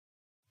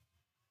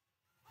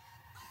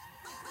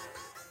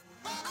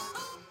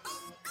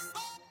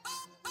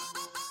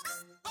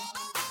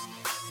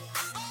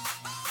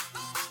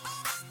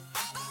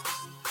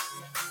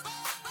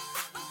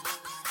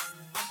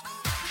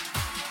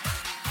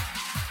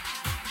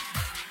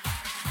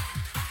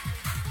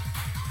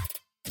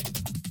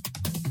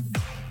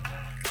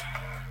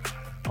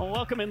Well,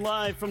 welcome in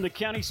live from the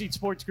County Seat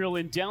Sports Grill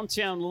in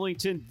downtown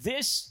Lillington.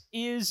 This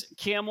is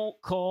Camel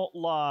Call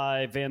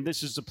Live, and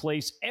this is the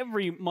place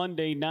every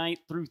Monday night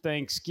through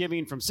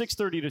Thanksgiving from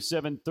 6:30 to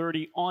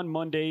 7:30 on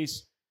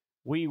Mondays.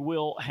 We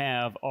will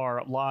have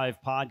our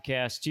live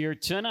podcast here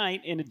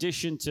tonight. In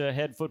addition to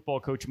head football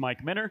coach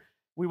Mike Minner,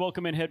 we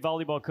welcome in head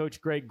volleyball coach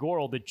Greg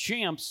Goral. The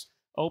Champs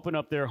open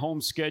up their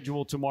home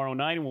schedule tomorrow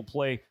night and will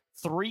play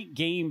 3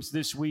 games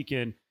this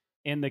weekend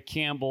in the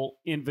Campbell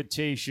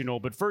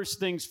Invitational. But first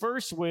things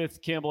first,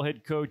 with Campbell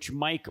head coach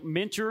Mike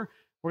Minter,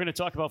 we're going to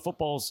talk about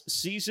football's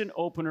season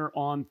opener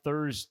on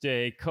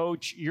Thursday.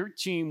 Coach, your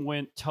team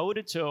went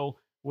toe-to-toe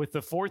with the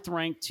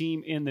 4th-ranked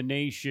team in the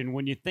nation.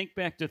 When you think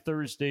back to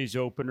Thursday's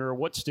opener,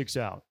 what sticks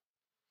out?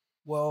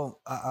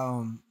 Well,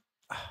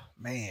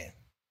 man,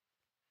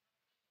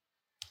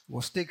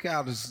 what stick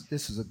out is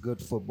this is a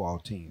good football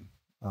team.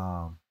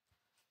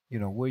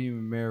 William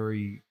and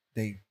Mary,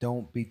 they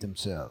don't beat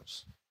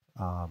themselves.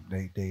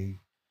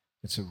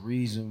 It's a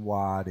reason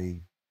why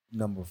they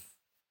number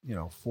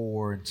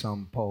 4 in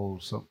some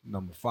polls, some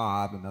number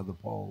 5 in other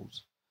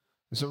polls.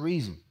 It's a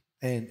reason,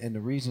 and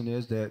the reason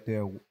is that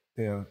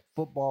they're a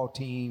football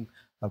team,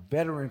 a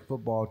veteran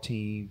football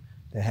team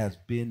that has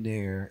been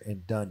there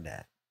and done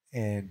that,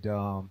 and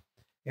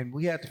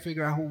we had to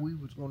figure out who we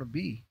was going to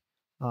be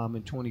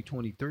in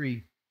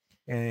 2023.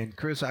 And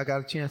Chris, I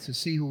got a chance to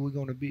see who we're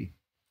going to be,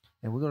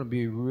 and we're going to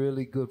be a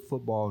really good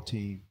football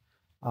team.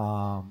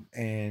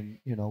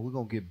 We're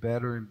going to get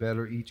better and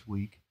better each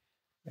week.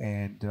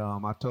 And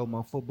I told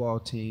my football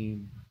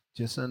team,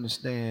 just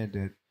understand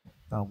that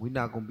we're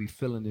not going to be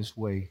feeling this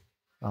way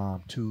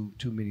too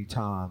many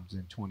times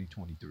in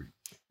 2023.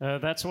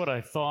 That's what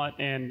I thought.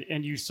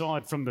 And you saw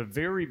it from the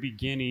very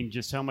beginning,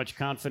 just how much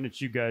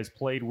confidence you guys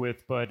played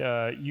with. But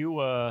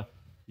you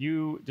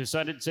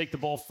decided to take the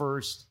ball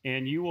first,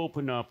 and you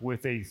open up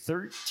with a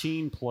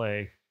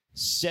 13-play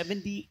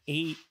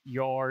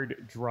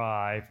 78-yard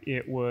drive.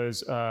 It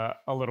was a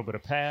little bit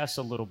of pass,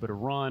 a little bit of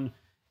run.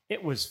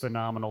 It was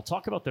phenomenal.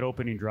 Talk about that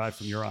opening drive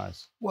from your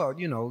eyes. Well,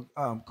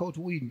 Coach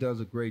Whedon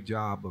does a great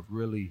job of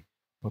really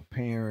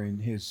preparing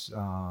his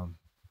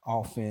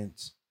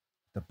offense,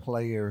 the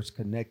players,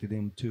 connected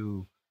him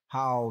to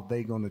how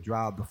they're going to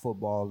drive the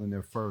football in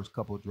their first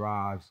couple of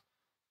drives.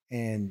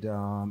 And,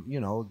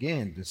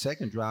 again, the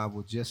second drive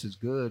was just as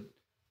good.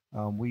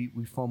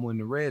 We fumbled in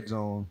the red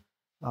zone.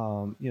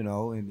 I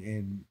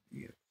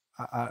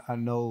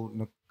know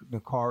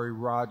Nakari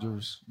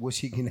Rogers wish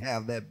he can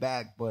have that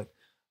back, but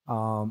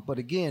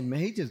again,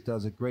 man, he just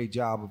does a great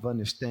job of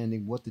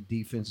understanding what the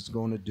defense is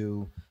going to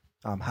do,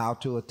 how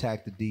to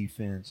attack the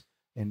defense,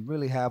 and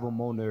really have them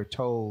on their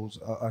toes,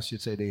 I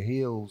should say their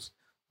heels,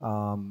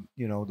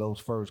 those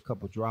first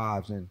couple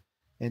drives, and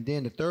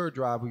then the third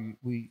drive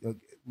we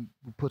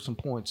put some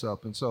points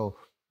up, and so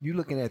you're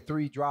looking at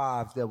 3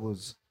 drives that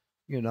was,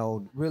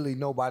 really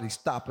nobody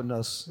stopping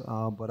us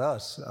but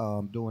us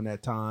during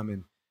that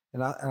time.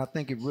 And I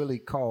think it really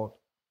caught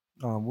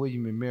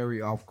William and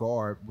Mary off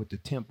guard with the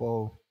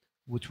tempo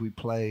which we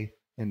play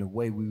and the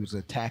way we was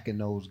attacking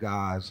those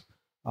guys.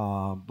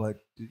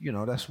 But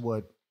that's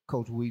what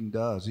Coach Whedon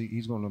does.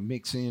 He's going to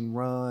mix in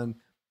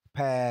run,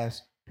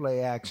 pass,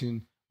 play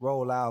action,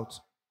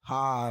 rollouts,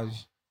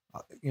 Hodge,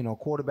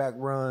 quarterback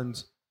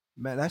runs.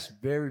 Man, that's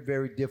very,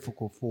 very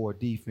difficult for a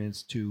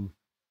defense to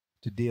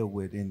deal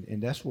with. And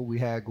that's what we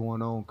had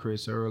going on,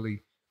 Chris,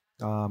 early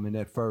in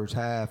that first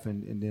half.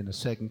 And then the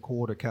second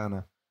quarter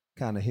kind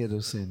of hit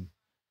us. And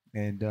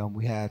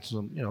we had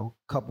some,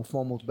 couple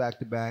fumbles back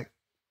to back.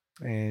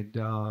 And,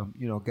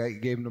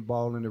 gave them the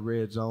ball in the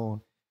red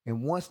zone.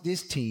 And once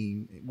this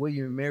team,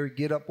 William and Mary,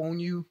 get up on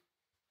you,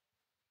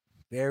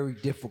 very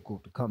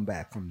difficult to come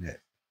back from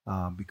that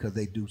because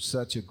they do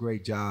such a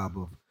great job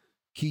of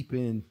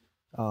keeping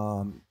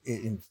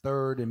in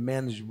third and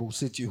manageable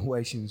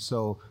situations.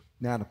 So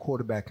now the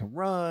quarterback can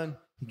run,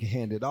 he can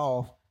hand it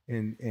off,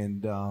 and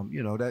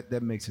that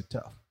makes it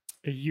tough.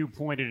 You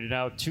pointed it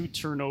out, 2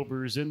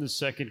 turnovers in the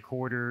second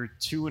quarter,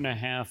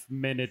 2.5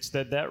 minutes.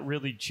 That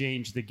really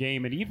changed the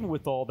game. And even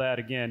with all that,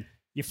 again,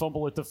 you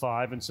fumble at the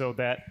 5, and so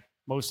that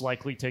most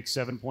likely takes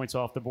 7 points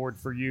off the board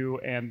for you.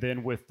 And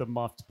then with the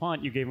muffed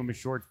punt, you gave them a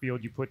short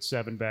field, you put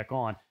 7 back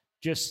on.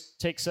 Just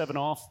take 7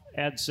 off,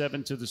 add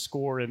 7 to the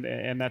score,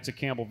 and that's a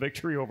Campbell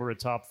victory over a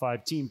top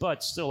 5 team.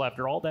 But still,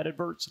 after all that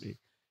adversity,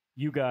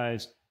 you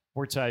guys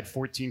were tied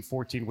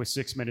 14-14 with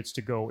 6 minutes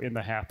to go in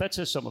the half. That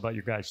says something about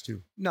you guys,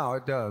 too. No,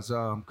 it does.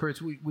 Chris,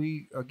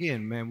 we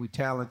again, man, we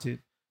talented.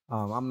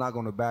 I'm not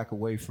going to back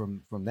away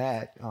from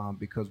that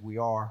because we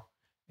are.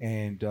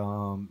 And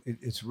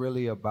it's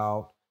really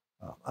about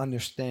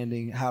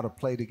understanding how to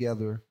play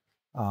together,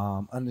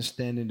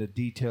 understanding the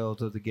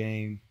details of the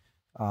game.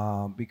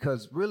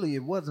 Because really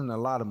it wasn't a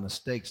lot of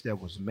mistakes that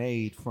was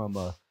made from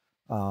a,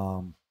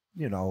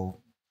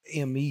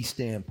 ME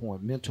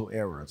standpoint, mental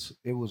errors.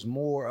 It was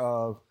more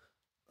of,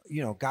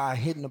 guy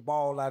hitting the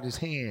ball out of his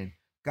hand,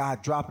 guy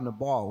dropping the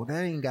ball. Well,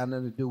 that ain't got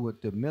nothing to do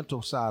with the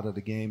mental side of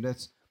the game.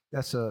 That's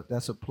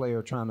a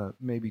player trying to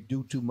maybe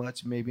do too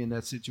much, maybe in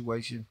that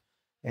situation.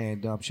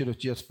 and should have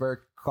just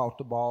caught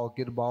the ball,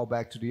 get the ball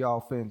back to the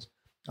offense,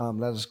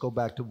 let us go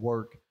back to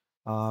work.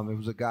 It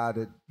was a guy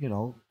that,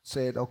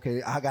 said,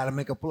 okay, I got to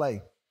make a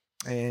play.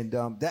 And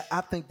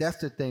I think that's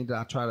the thing that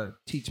I try to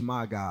teach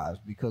my guys,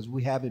 because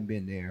we haven't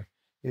been there,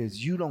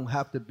 is you don't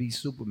have to be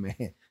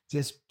Superman.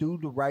 Just do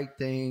the right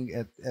thing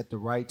at the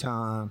right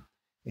time,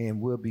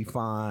 and we'll be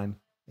fine.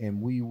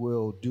 And we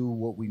will do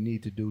what we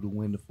need to do to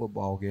win the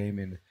football game.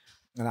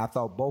 And I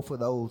thought both of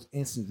those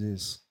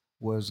instances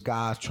was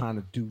guys trying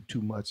to do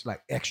too much,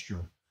 like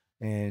extra.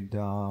 And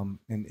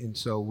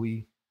so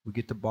we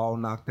get the ball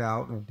knocked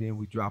out, and then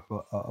we drop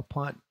a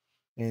punt.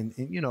 And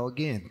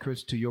again,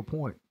 Chris, to your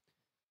point,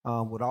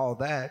 with all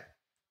that,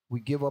 we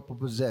give up a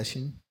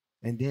possession,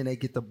 and then they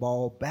get the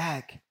ball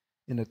back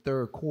in the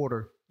third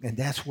quarter, and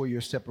that's where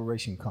your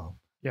separation comes.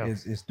 Yeah,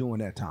 is during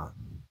that time.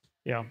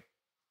 Yeah.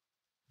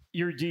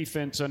 Your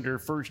defense under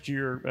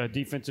first-year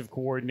defensive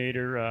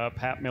coordinator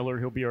Pat Miller,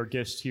 he'll be our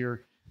guest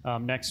here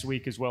next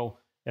week, as well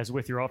as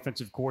with your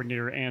offensive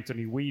coordinator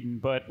Anthony Whedon.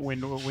 But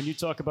when you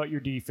talk about your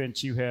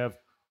defense,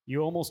 you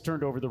almost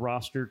turned over the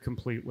roster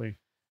completely.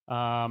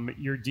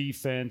 Your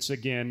defense,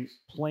 again,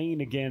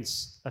 playing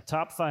against a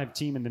top 5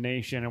 team in the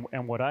nation,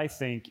 and what I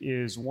think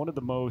is one of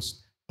the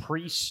most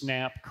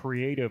pre-snap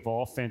creative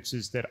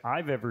offenses that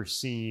I've ever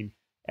seen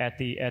at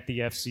the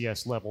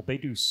FCS level. They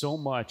do so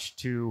much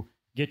to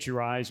get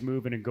your eyes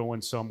moving and going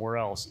somewhere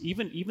else.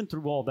 Even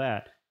through all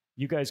that,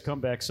 you guys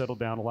come back, settle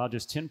down, allow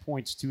just 10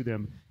 points to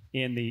them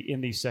in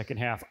the second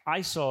half.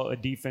 I saw a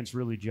defense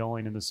really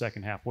gelling in the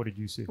second half. What did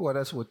you see? Well,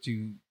 that's what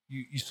you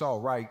saw,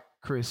 right,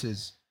 Chris,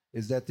 is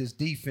that this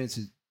defense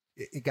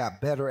it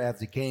got better as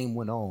the game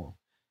went on.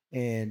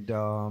 And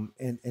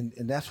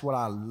that's what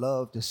I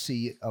love to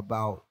see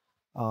about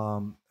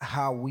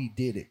how we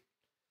did it.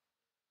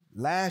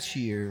 Last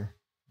year,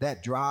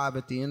 that drive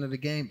at the end of the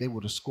game, they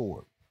would have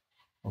scored.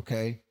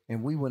 Okay,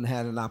 and we wouldn't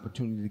have had an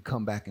opportunity to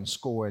come back and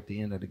score at the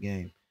end of the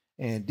game.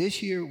 And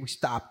this year we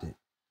stopped it,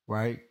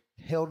 right?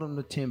 Held them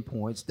to 10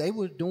 points. They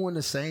were doing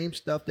the same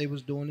stuff they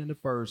was doing in the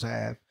first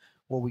half,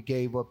 where we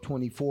gave up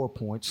 24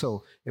 points.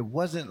 So it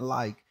wasn't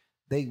like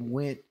they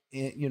went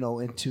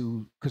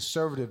into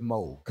conservative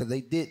mode, because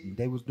they didn't.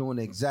 They was doing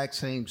the exact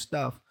same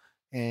stuff,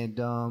 and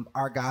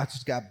our guys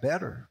just got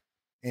better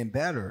and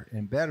better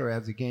and better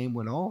as the game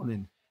went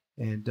on.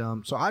 And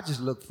so I just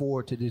look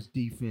forward to this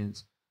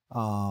defense.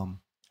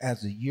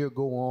 As the year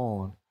go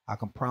on, I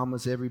can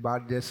promise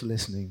everybody that's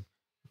listening,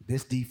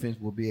 this defense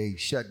will be a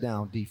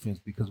shutdown defense,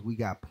 because we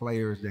got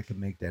players that can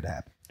make that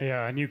happen.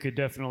 Yeah, and you could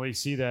definitely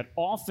see that.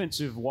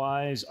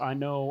 Offensive-wise, I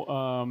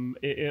know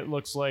it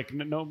looks like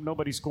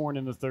nobody's scoring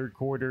in the third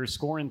quarter.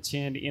 Scoring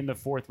 10 in the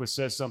fourth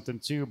says something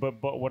too.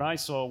 But what I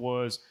saw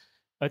was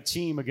a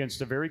team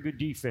against a very good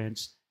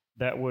defense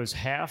that was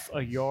half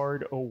a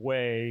yard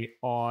away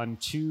on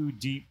 2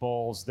 deep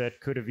balls that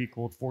could have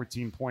equaled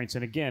 14 points.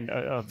 And again,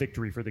 a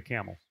victory for the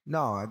Camel.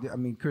 No, I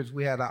mean, Chris,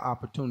 we had our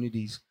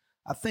opportunities.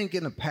 I think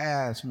in the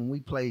past, when we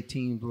played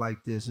teams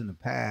like this in the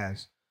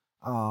past,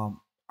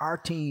 our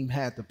team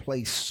had to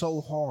play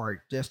so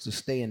hard just to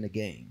stay in the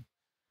game.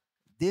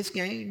 This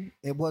game,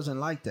 it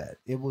wasn't like that.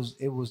 It was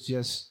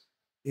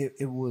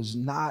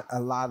not a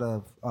lot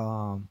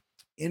of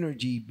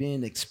energy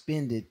being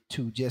expended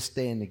to just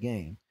stay in the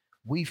game.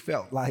 We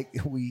felt like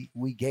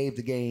we gave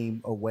the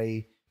game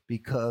away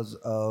because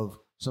of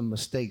some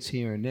mistakes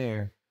here and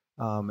there,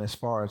 as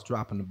far as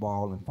dropping the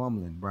ball and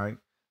fumbling, right?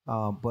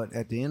 But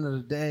at the end of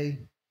the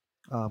day,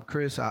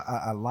 Chris,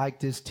 I like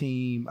this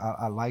team.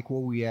 I like where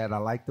we at. I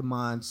like the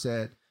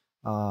mindset.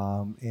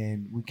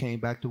 And we came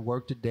back to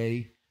work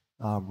today,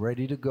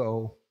 ready to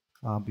go,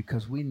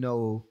 because we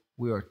know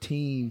we're a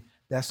team.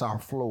 That's our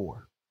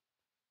floor.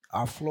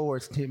 Our floor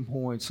is 10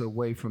 points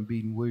away from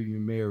beating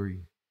William &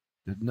 Mary,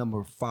 the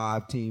number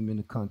 5 team in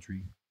the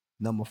country,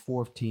 number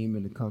 4th team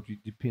in the country,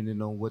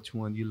 depending on which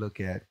one you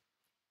look at.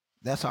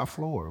 That's our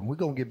floor, and we're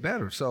going to get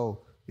better.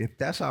 So if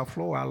that's our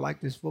floor, I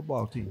like this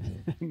football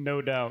team.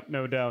 No doubt.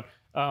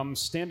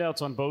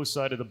 Standouts on both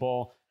sides of the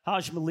ball.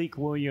 Malik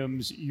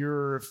Williams,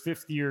 your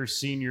 5th-year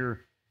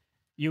senior,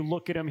 you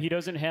look at him, he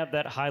doesn't have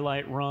that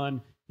highlight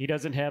run. He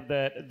doesn't have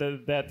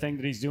that thing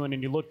that he's doing,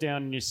 and you look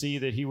down and you see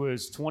that he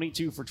was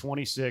 22 for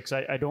 26.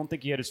 I don't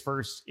think he had his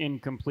first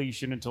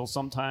incompletion until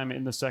sometime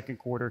in the second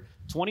quarter.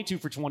 22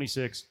 for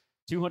 26,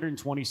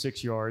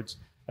 226 yards,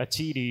 a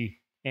TD,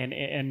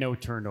 and no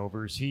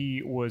turnovers.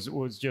 He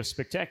was just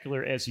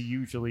spectacular, as he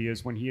usually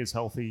is. When he is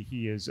healthy,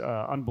 he is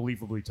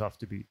unbelievably tough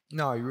to beat.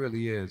 No, he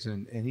really is,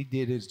 and he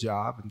did his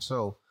job, and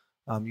so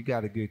you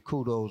got to give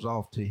kudos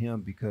off to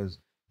him, because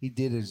he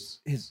did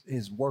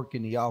his work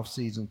in the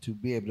offseason to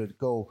be able to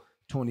go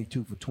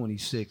 22 for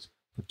 26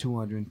 for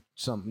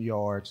 200-something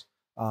yards.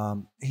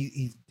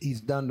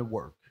 He's done the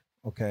work,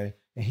 okay?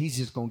 And he's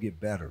just going to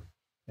get better.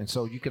 And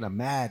so you can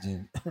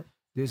imagine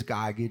this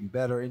guy getting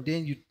better. And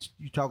then you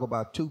talk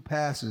about 2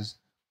 passes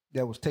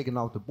that was taken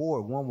off the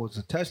board. One was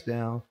a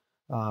touchdown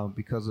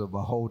because of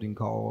a holding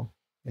call.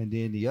 And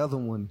then the other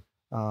one,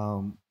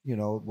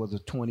 was a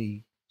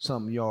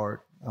 20-something yard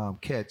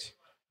catch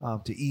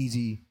to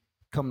Easy,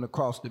 coming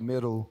across the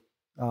middle,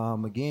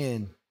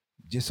 again,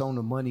 just on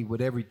the money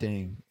with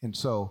everything. And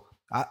so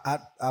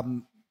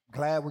I'm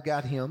glad we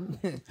got him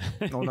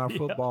on our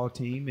football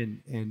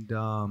team.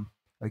 And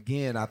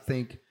again, I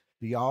think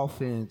the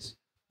offense,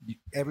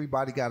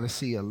 everybody got to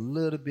see a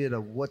little bit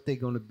of what they're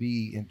going to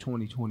be in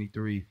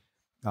 2023.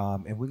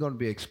 And we're going to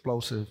be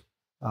explosive.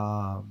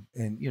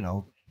 And, you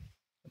know,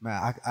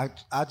 man,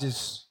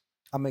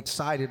 I'm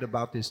excited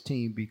about this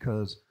team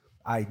because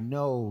I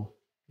know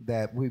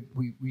that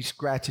we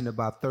scratching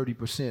about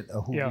 30%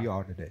 of who we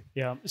are today.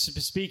 Yeah.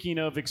 Speaking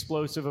of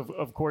explosive,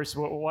 of course,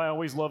 I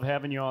always love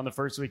having you on the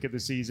first week of the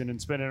season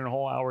and spending a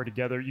whole hour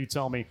together. You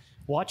tell me,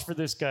 watch for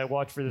this guy,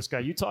 watch for this guy.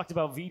 You talked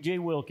about VJ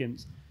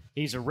Wilkins.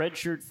 He's a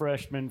redshirt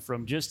freshman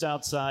from just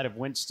outside of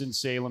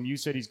Winston-Salem. You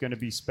said he's going to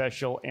be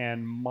special,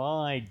 and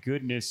my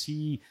goodness,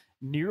 he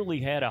nearly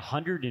had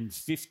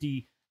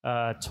 150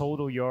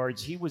 total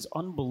yards. He was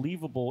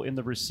unbelievable in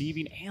the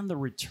receiving and the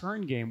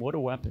return game. What a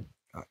weapon.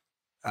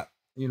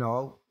 You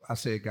know, I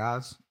said,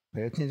 guys,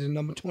 pay attention to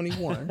number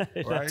 21.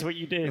 Right? That's what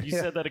you did. You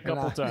said that a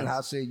couple times. And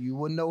I said you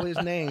wouldn't know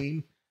his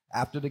name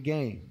after the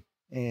game.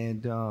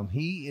 And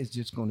he is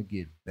just going to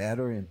get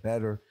better and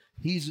better.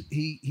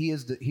 He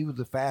was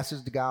the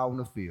fastest guy on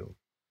the field.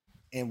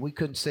 And we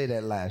couldn't say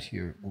that last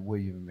year with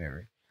William and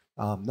Mary.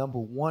 Number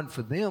one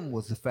for them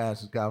was the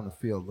fastest guy on the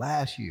field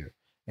last year.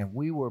 And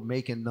we were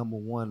making number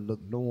one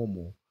look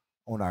normal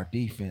on our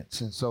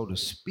defense. And so the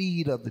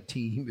speed of the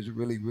team is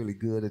really, really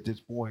good at this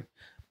point.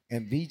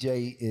 And VJ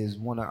is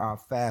one of our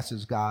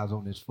fastest guys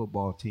on this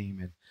football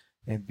team.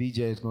 And VJ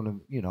is going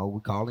to, you know,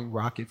 we call him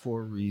Rocket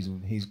for a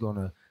reason. He's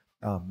going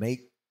to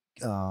make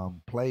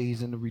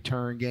plays in the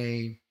return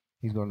game.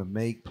 He's going to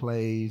make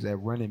plays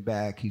at running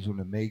back. He's going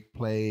to make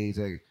plays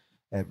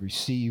at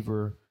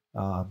receiver.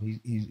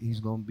 He's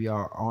going to be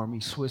our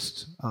Army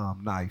Swiss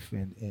knife.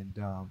 And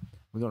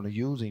we're going to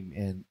use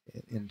him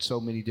in so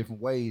many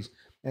different ways.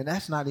 And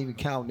that's not even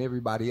counting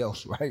everybody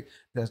else, right?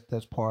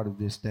 That's part of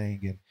this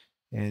thing.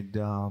 And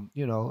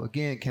you know,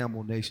 again,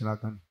 Campbell Nation,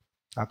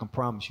 I can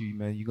promise you,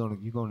 man,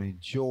 you're gonna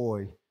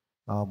enjoy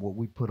what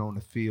we put on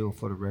the field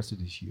for the rest of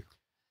this year.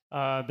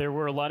 There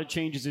were a lot of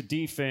changes at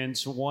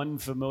defense. One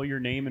familiar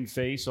name and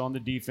face on the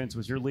defense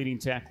was your leading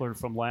tackler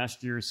from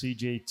last year,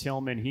 C.J.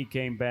 Tillman. He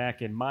came back,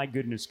 and my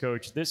goodness,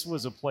 Coach, this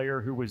was a player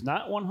who was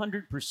not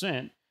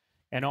 100%,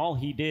 and all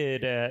he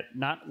did at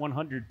not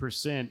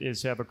 100%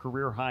 is have a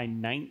career-high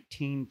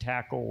 19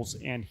 tackles,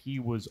 and he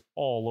was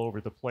all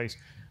over the place.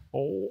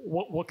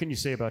 What can you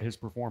say about his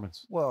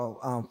performance?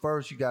 Well,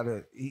 first you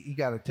gotta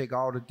take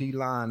all the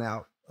D-line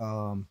out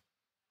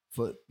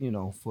for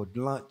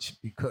lunch,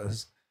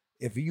 because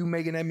if you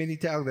making that many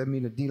tackles, that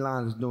means the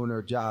D-line is doing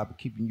their job of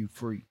keeping you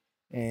free,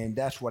 and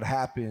that's what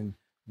happened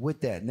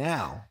with that.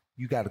 Now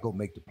you got to go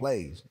make the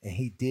plays, and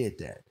he did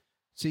that.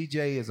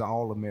 CJ is an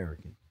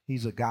All-American.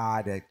 He's a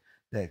guy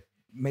that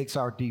makes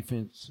our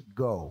defense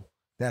go.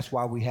 That's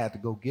why we had to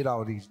go get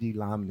all these D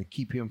linemen to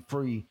keep him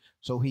free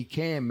so he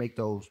can make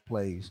those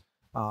plays.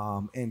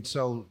 And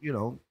so, you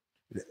know,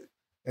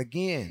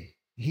 again,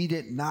 he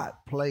did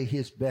not play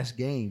his best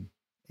game,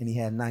 and he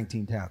had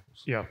 19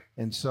 tackles. Yeah.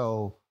 And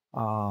so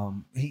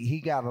he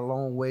got a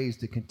long ways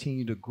to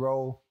continue to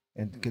grow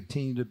and to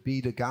continue to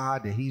be the guy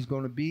that he's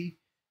going to be.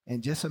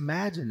 And just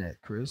imagine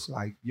that, Chris,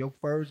 like your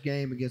first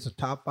game against a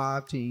top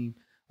 5 team,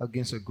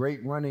 against a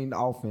great running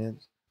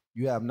offense,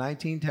 you have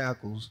 19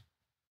 tackles,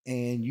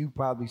 and you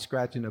probably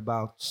scratching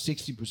about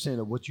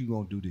 60% of what you're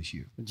going to do this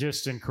year.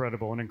 Just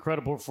incredible. An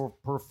incredible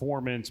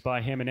performance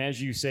by him. And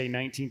as you say,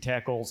 19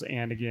 tackles.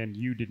 And again,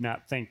 you did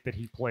not think that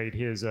he played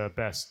his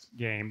best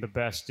game. The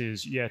best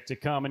is yet to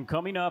come. And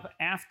coming up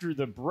after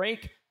the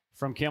break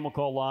from Camel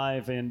Call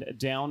Live in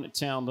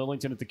downtown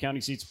Lillington at the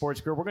County Seat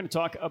Sports Grill, we're going to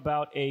talk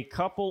about a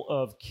couple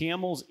of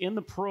Camels in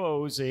the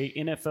pros, a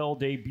NFL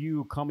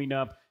debut coming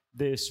up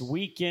this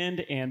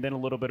weekend, and then a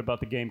little bit about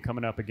the game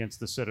coming up against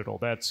the Citadel.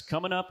 That's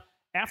coming up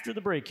after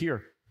the break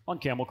here on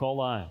Camel Call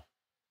Live.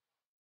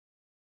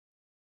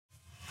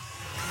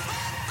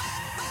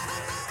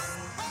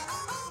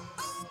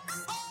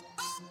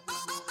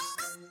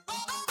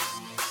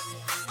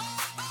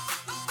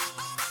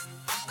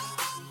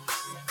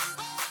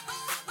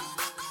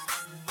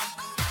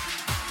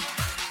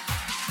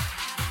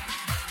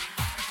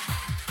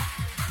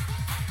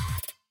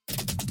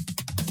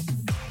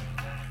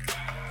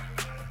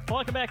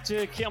 Welcome back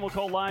to Camel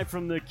Call Live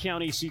from the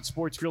County Seat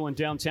Sports Grill in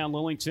downtown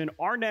Lillington.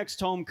 Our next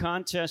home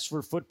contest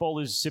for football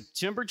is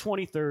September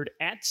 23rd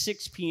at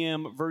 6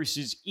 p.m.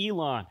 versus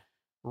Elon.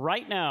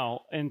 Right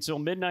now, until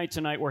midnight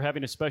tonight, we're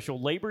having a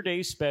special Labor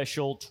Day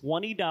special,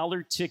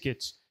 $20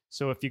 tickets.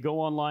 So if you go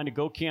online to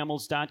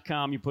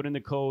gocamels.com, you put in the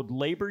code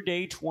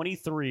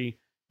LaborDay23,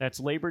 that's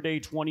Labor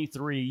Day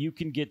 23, you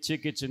can get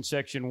tickets in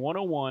section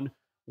 101,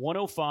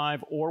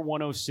 105 or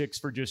 106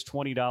 for just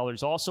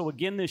 $20. Also,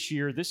 again this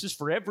year, this is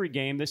for every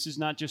game. This is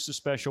not just a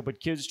special,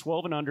 but kids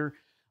 12 and under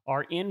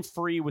are in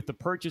free with the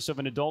purchase of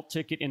an adult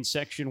ticket in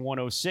section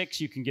 106.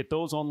 You can get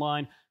those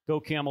online,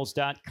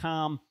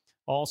 gocamels.com.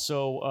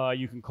 Also,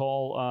 you can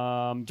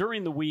call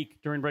during the week,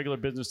 during regular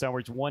business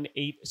hours,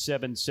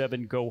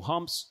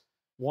 1-877-GO-HUMPS,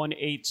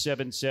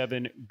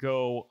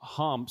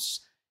 1-877-GO-HUMPS.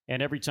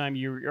 And every time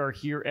you are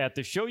here at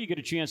the show, you get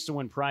a chance to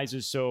win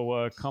prizes.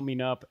 So coming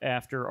up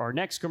after our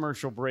next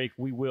commercial break,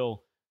 we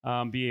will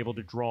be able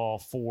to draw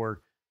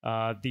for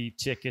the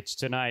tickets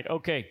tonight.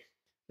 Okay,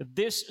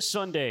 this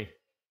Sunday,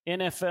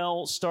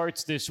 NFL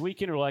starts this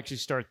weekend. It will actually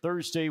start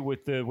Thursday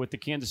with the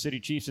Kansas City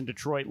Chiefs and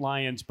Detroit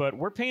Lions. But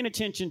we're paying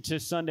attention to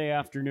Sunday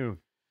afternoon.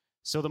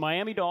 So the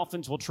Miami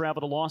Dolphins will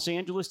travel to Los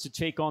Angeles to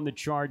take on the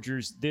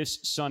Chargers this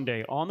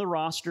Sunday. On the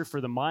roster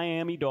for the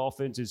Miami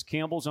Dolphins is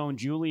Campbell's own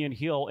Julian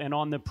Hill. And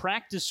on the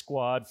practice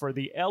squad for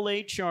the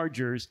LA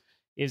Chargers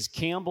is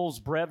Campbell's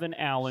Brevin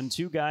Allen,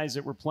 two guys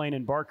that were playing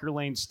in Barker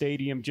Lane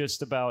Stadium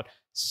just about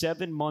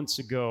 7 months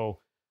ago.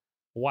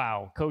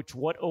 Wow, Coach,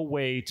 what a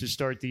way to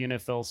start the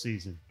NFL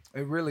season.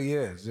 It really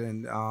is.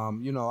 And,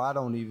 I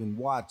don't even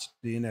watch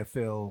the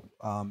NFL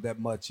that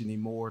much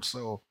anymore.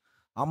 So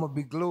I'm going to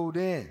be glued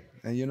in.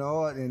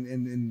 And,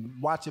 and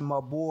watching my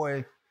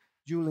boy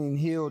Julian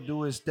Hill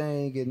do his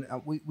thing. And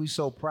we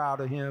so proud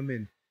of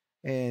him.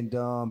 And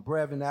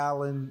Brevin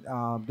Allen,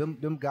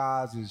 them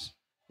guys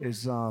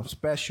is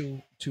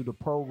special to the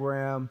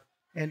program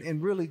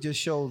and really just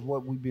shows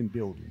what we've been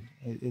building.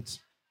 It's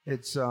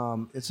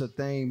a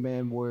thing,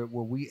 man, where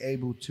we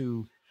able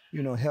to,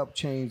 help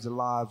change the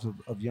lives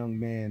of young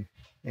men.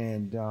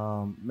 And,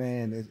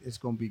 it's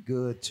going to be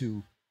good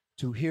to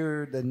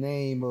hear the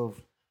name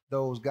of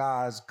those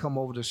guys come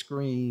over the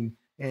screen.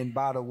 And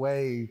by the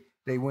way,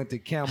 they went to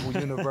Campbell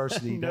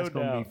University. No That's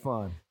going to be doubt.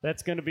 fun.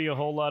 That's going to be a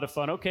whole lot of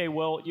fun. Okay,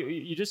 well,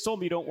 you just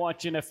told me you don't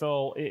watch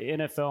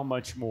NFL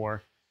much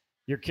more.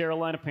 Your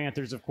Carolina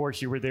Panthers, of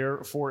course, you were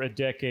there for a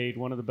decade,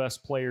 one of the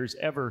best players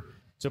ever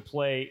to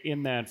play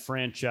in that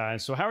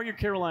franchise. So how are your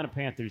Carolina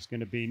Panthers going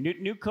to be?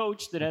 New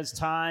coach that has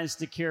ties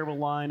to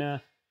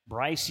Carolina,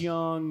 Bryce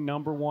Young,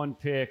 number one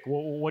pick.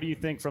 What do you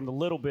think from the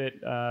little bit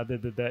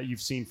that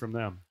you've seen from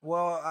them?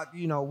 Well,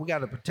 we got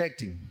to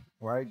protect him,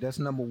 right? That's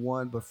number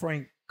one. But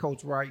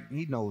Coach Wright,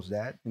 he knows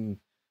that, and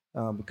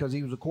because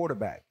he was a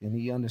quarterback, and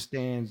he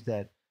understands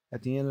that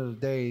at the end of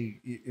the day,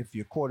 if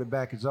your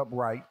quarterback is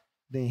upright,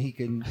 then he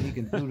can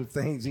do the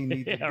things he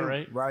needs to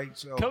do, right?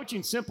 So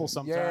coaching's simple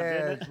sometimes. Yeah,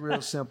 isn't it? It's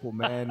real simple,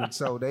 man. And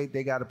so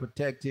they got to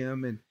protect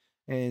him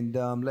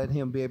and let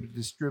him be able to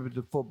distribute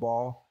the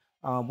football.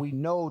 We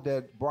know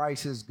that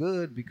Bryce is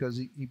good because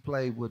he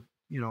played with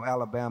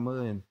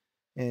Alabama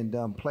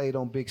and played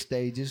on big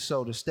stages.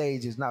 So the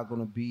stage is not going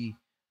to be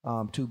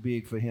too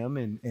big for him.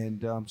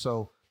 And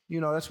so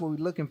that's what we're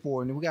looking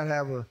for. And we got to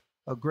have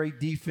a great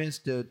defense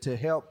to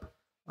help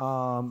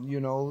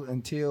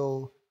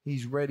until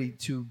he's ready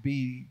to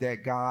be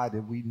that guy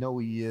that we know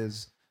he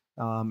is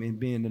in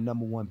being the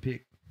number one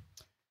pick.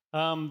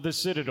 The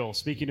Citadel,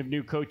 speaking of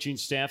new coaching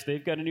staff,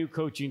 they've got a new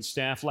coaching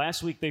staff.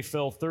 Last week they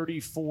fell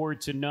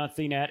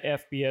 34-0 at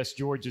FBS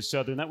Georgia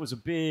Southern. That was a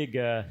big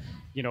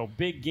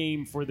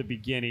game for the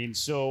beginning.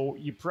 So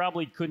you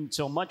probably couldn't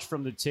tell much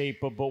from the tape,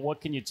 but what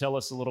can you tell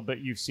us a little bit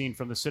you've seen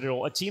from the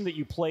Citadel, a team that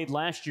you played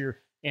last year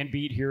and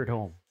beat here at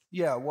home?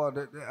 Yeah, well,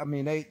 they're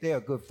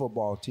a good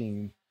football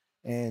team.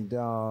 And,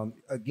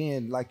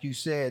 again, like you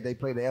said, they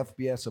played an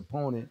FBS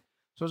opponent.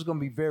 So it's going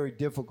to be very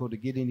difficult to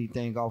get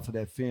anything off of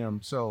that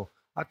film. So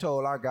I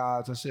told our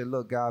guys, I said,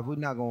 look, guys, we're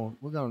going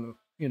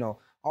to,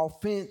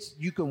 offense,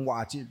 you can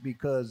watch it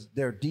because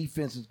their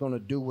defense is going to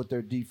do what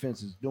their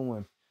defense is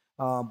doing.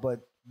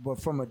 But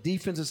from a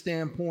defensive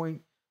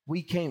standpoint,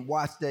 we can't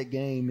watch that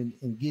game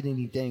and get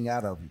anything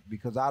out of it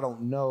because I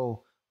don't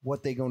know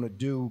what they're going to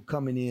do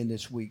coming in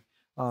this week.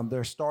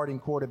 Their starting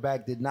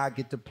quarterback did not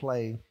get to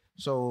play.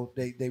 So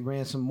they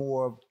ran some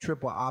more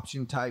triple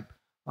option type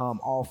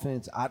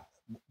offense.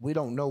 We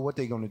don't know what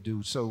they're going to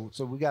do. So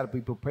we got to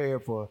be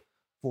prepared for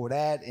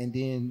that. And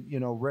then,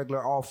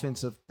 regular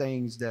offensive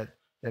things that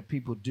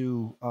people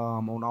do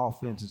on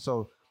offense. And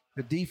so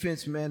the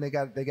defense, man, they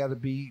got to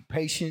be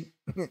patient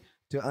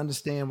to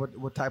understand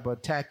what type of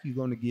attack you're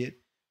going to get.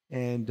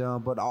 And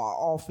but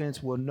our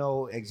offense will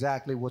know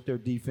exactly what their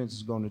defense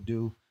is going to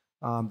do.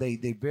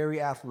 They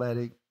very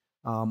athletic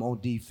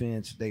on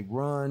defense. They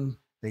run.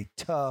 They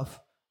tough,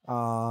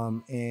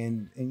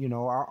 and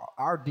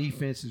our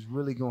defense is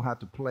really gonna have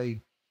to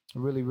play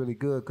really, really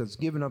good because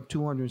giving up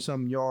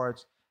 200-something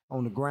yards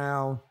on the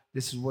ground,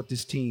 this is what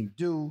this team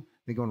do.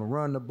 They're gonna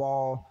run the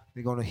ball.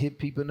 They're gonna hit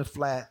people in the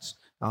flats.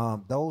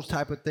 Those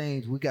type of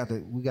things we got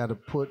to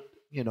put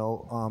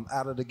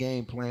out of the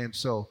game plan.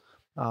 So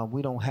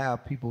we don't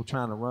have people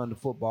trying to run the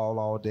football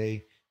all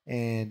day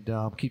and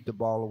keep the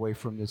ball away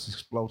from this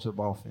explosive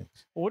offense.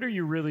 What are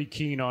you really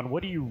keen on?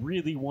 What do you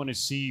really want to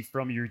see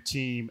from your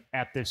team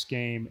at this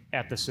game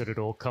at the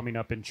Citadel coming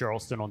up in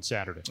Charleston on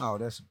Saturday? Oh,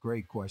 that's a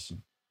great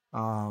question.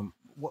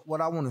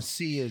 What I want to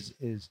see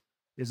is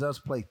us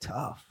play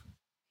tough,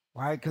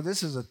 right? Because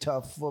this is a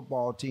tough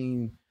football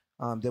team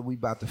that we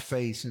about to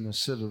face in the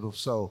Citadel.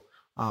 So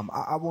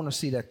I want to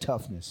see that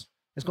toughness.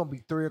 It's going to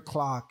be 3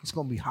 o'clock. It's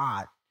going to be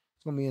hot.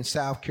 It's going to be in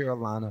South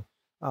Carolina.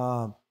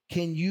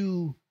 Can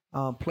you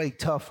play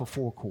tough for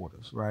 4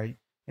 quarters, right?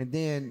 And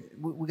then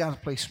we got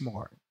to play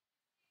smart.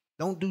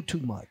 Don't do too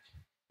much.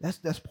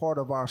 That's part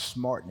of our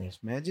smartness,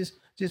 man.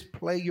 Just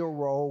play your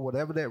role,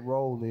 whatever that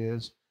role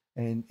is,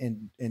 and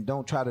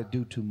don't try to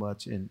do too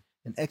much, and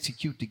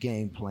execute the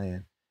game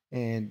plan,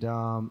 and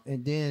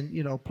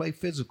then play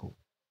physical.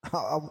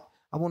 I,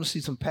 I want to see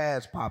some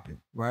pads popping,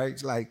 right?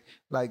 It's like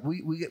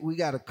we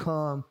got to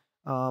come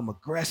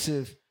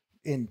aggressive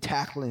in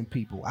tackling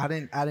people. I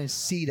didn't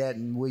see that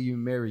in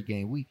William Mary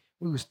game. We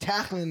was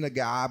tackling the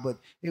guy, but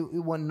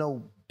it wasn't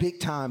no big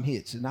time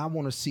hits, and I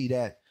want to see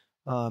that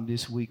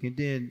this week. And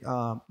then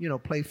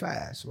play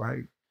fast,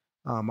 right?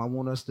 I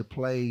want us to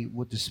play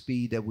with the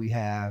speed that we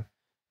have,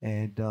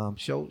 and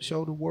show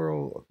the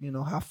world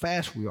how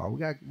fast we are. We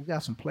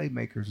got some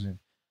playmakers,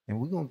 and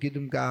we're gonna get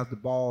them guys the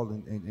ball,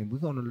 and we're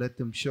gonna let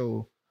them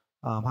show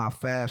how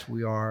fast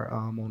we are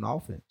on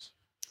offense.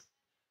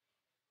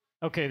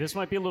 Okay, this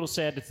might be a little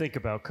sad to think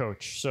about,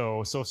 Coach.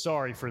 So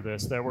sorry for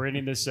this, that we're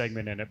ending this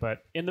segment in it.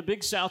 But in the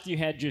Big South, you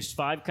had just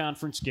 5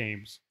 conference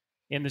games.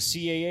 In the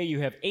CAA, you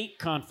have 8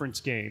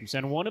 conference games.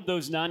 And one of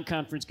those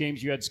non-conference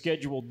games you had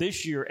scheduled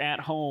this year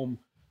at home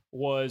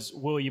was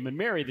William and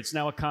Mary. That's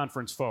now a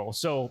conference foe.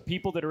 So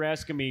people that are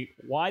asking me,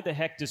 why the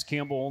heck does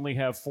Campbell only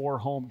have 4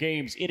 home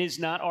games? It is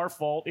not our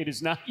fault. It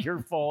is not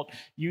your fault.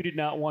 You did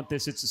not want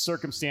this. It's a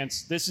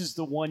circumstance. This is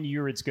the one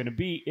year it's going to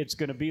be. It's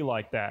going to be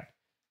like that.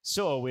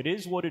 So it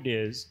is what it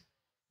is,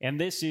 and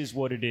this is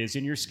what it is.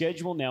 In your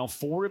schedule now,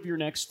 4 of your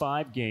next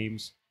 5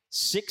 games,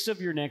 6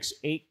 of your next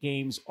 8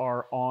 games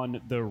are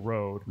on the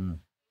road.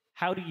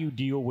 How do you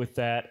deal with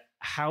that?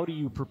 How do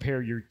you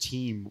prepare your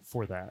team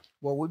for that?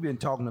 Well, we've been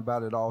talking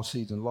about it all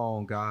season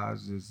long,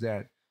 guys, is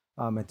that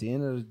at the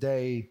end of the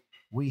day,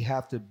 we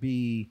have to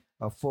be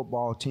a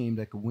football team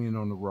that can win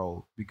on the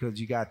road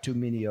because you got too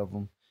many of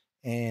them,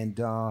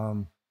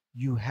 and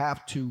you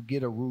have to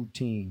get a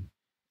routine.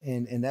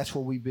 And that's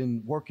what we've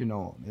been working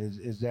on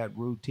is that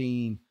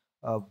routine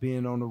of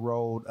being on the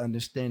road,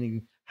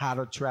 understanding how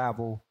to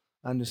travel,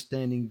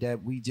 understanding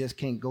that we just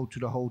can't go to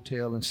the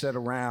hotel and sit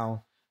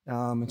around.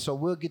 And so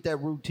we'll get that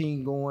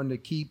routine going to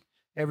keep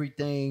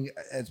everything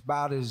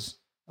about as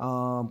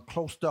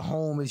close to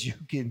home as you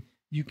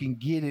can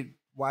get it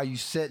while you're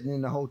sitting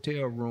in the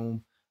hotel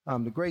room.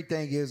 The great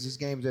thing is this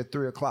game is at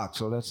 3:00,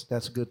 so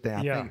that's a good thing.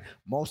 I think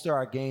most of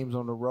our games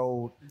on the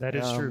road, that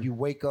is true. You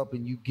wake up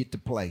and you get to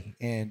play,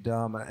 and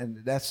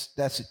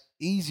that's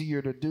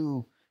easier to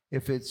do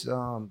if it's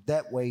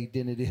that way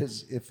than it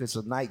is if it's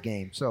a night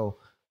game. So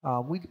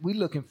we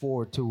looking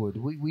forward to it.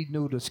 We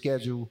knew the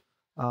schedule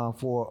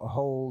for a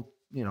whole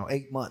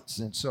 8 months,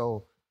 and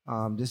so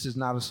this is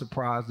not a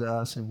surprise to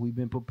us, and we've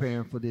been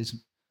preparing for this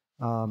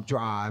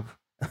drive,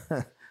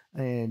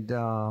 and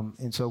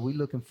so we're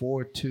looking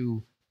forward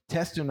to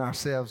testing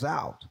ourselves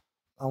out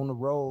on the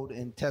road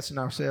and testing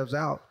ourselves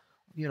out,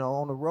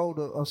 on the road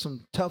of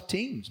some tough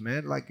teams,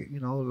 man. Like,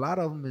 a lot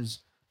of them is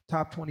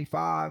top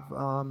 25.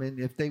 And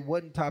if they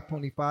wasn't top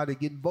 25, they're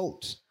getting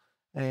votes.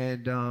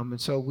 And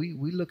so we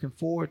looking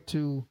forward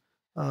to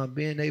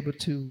being able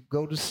to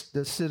go to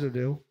the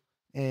Citadel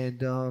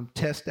and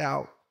test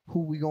out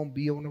who we going to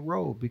be on the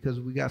road because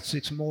we got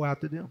 6 more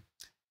after them.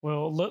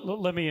 Well,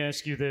 let me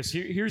ask you this.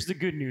 Here's the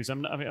good news.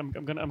 I'm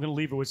gonna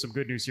leave it with some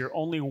good news here.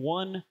 Only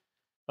one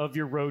of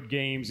your road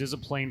games is a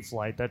plane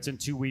flight. That's in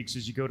 2 weeks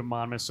as you go to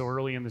Monmouth, so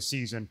early in the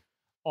season.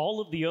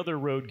 All of the other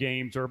road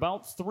games are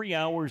about 3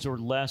 hours or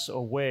less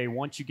away.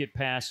 Once you get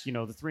past, the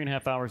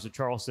 3.5 hours of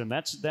Charleston,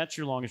 that's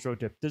your longest road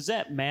trip. Does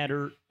that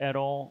matter at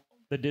all,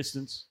 the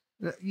distance?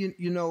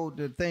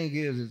 The thing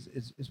is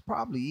it's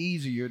probably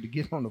easier to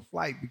get on the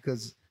flight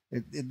because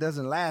it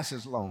doesn't last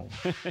as long.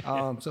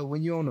 So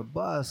when you're on the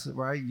bus,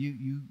 right,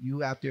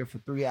 you out there for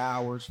 3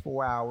 hours,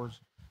 4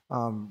 hours,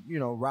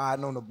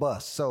 riding on the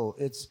bus. So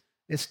it's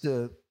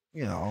the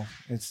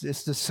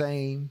it's the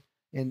same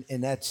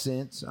in that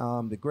sense.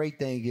 The great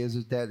thing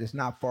is that it's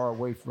not far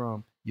away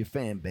from your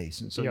fan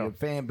base, and so your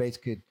fan base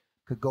could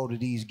go to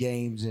these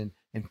games, and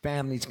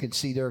families can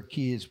see their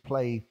kids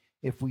play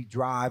if we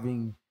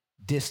driving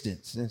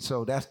distance. And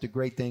so that's the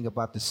great thing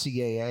about the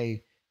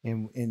CAA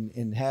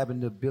and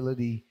having the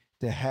ability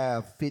to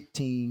have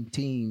 15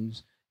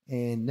 teams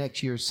and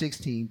next year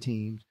 16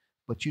 teams,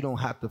 but you don't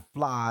have to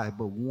fly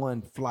but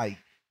one flight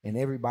and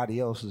everybody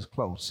else is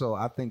close. So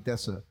I think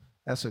that's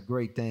a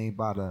great thing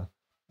about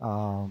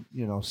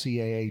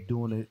CAA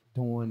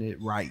doing it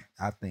right,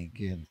 I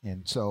think.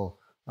 And so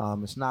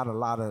it's not a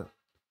lot of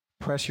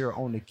pressure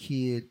on the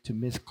kid to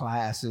miss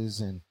classes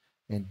and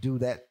do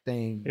that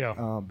thing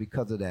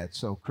because of that.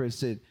 So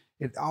Chris, it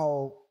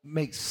all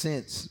makes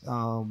sense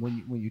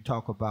when you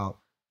talk about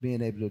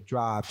being able to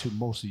drive to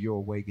most of your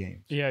away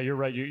games. Yeah, you're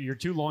right. Your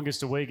 2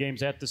 longest away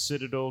games at the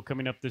Citadel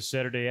coming up this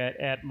Saturday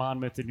at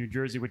Monmouth in New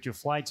Jersey, which you'll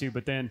fly to,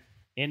 but then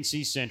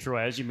NC Central,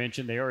 as you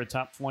mentioned, they are a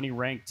top 20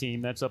 ranked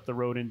team. That's up the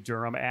road in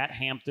Durham. At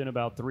Hampton,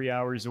 about 3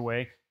 hours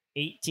away.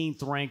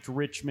 18th ranked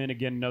Richmond,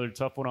 again, another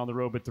tough one on the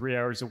road, but 3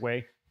 hours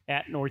away.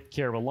 At North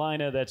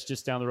Carolina, that's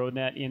just down the road, and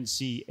at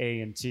NC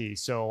A&T.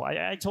 So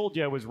I told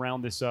you I was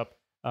round this up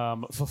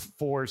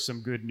for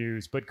some good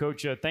news. But,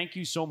 Coach, thank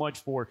you so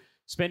much for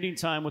spending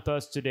time with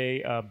us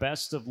today.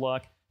 Best of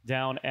luck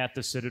down at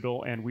the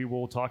Citadel, and we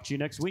will talk to you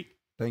next week.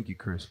 Thank you,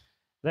 Chris.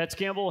 That's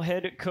Campbell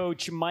head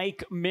coach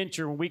Mike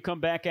Minter. When we come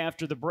back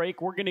after the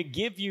break, we're going to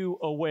give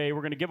away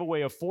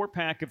a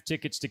 4-pack of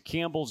tickets to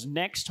Campbell's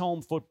next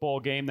home football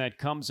game that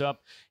comes up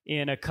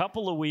in a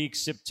couple of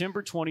weeks,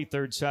 September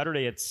 23rd,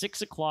 Saturday at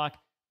 6 o'clock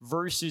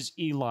versus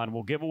Elon.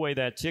 We'll give away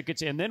that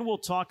tickets, and then we'll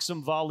talk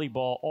some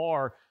volleyball.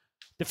 Our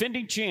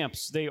defending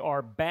champs, they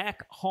are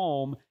back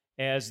home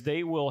as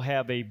they will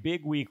have a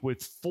big week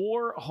with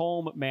 4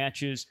 home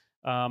matches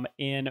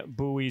in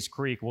Bowie's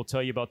Creek. We'll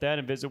tell you about that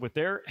and visit with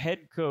their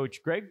head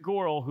coach, Greg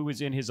Goral, who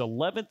is in his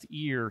 11th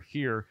year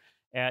here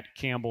at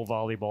Campbell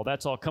Volleyball.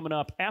 That's all coming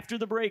up after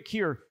the break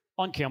here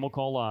on Camel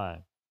Call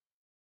Live.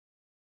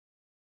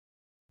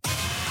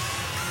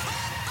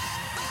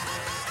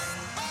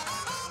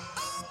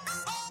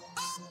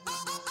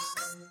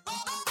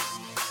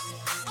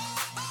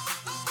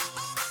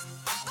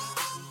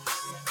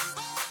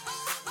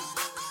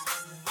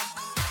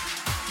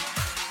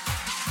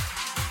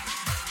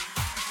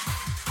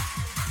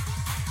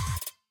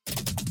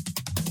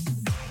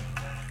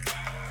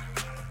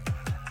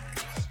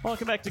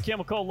 Welcome back to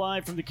Camel Call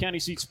Live from the County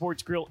Seat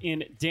Sports Grill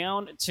in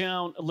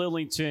downtown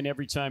Lillington.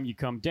 Every time you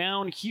come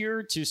down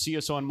here to see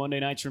us on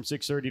Monday nights from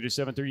 6:30 to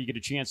 7:30, you get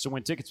a chance to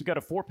win tickets. We've got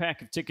a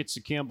 4-pack of tickets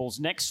to Campbell's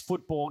next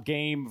football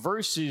game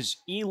versus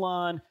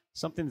Elon,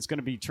 something that's going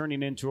to be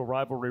turning into a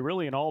rivalry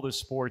really in all the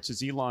sports,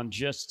 as Elon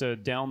just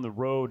down the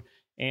road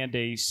and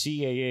a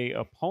CAA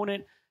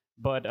opponent.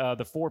 But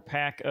the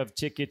 4-pack of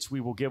tickets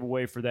we will give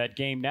away for that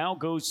game now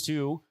goes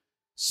to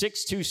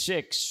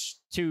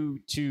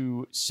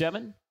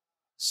 626-227.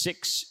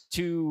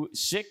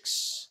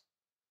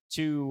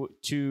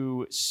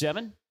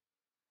 626-227.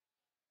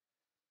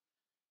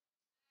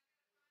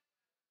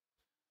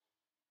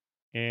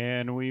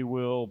 And we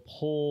will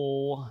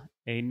pull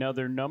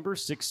another number,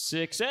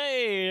 66.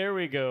 Hey, there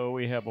we go.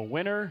 We have a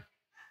winner.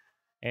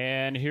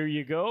 And here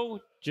you go.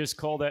 Just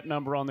call that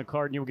number on the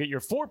card and you'll get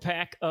your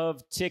 4-pack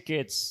of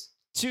tickets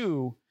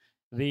to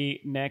the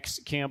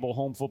next Campbell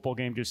home football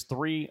game. Just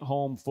 3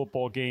 home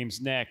football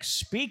games next.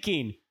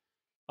 Speaking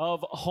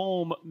of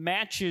home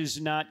matches,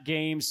 not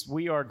games,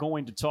 we are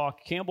going to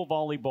talk Campbell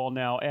Volleyball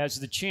now as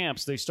the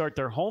champs. They start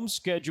their home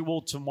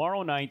schedule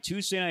tomorrow night,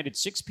 Tuesday night at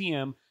 6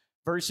 p.m.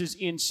 versus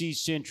NC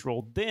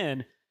Central.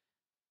 Then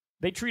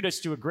they treat us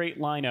to a great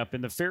lineup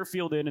in the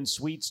Fairfield Inn and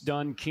Suites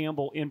Dunn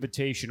Campbell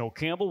Invitational.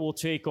 Campbell will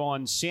take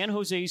on San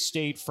Jose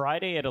State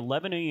Friday at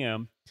 11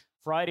 a.m.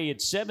 Friday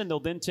at 7, they'll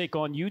then take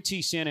on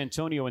UT San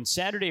Antonio. And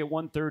Saturday at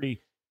 1:30,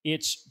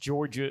 it's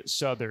Georgia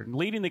Southern.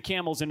 Leading the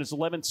Camels in his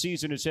 11th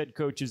season as head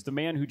coach is the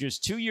man who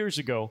just 2 years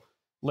ago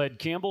led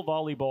Campbell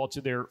Volleyball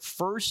to their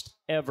first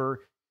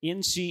ever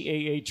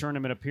NCAA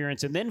tournament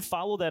appearance, and then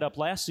followed that up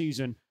last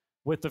season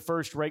with the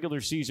first regular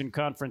season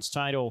conference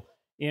title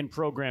in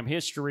program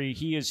history.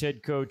 He is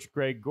head coach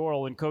Greg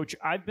Goral. And coach,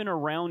 I've been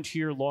around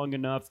here long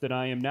enough that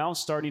I am now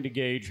starting to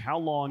gauge how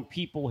long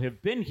people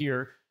have been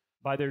here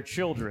by their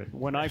children.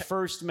 When I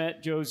first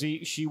met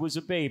Josie, she was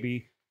a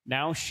baby.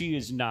 Now she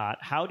is not.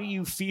 How do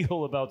you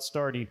feel about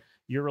starting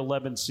your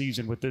 11th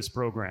season with this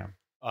program?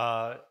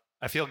 I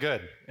feel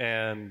good.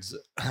 And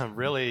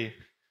really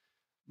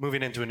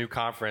moving into a new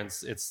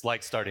conference, it's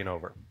like starting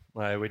over.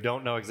 We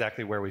don't know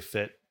exactly where we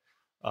fit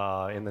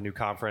in the new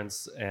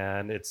conference,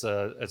 and it's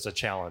a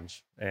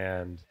challenge.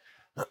 And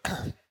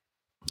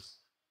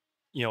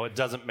it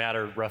doesn't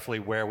matter roughly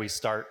where we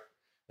start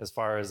as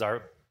far as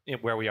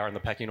where we are in the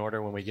pecking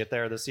order when we get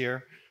there this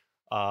year.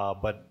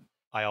 But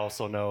I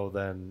also know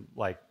then,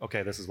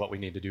 okay, this is what we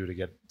need to do to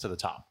get to the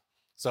top.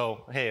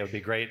 So, hey, it would be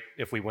great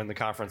if we win the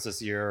conference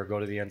this year or go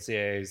to the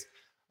NCAAs.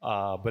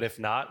 But if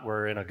not,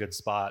 we're in a good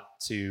spot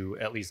to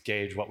at least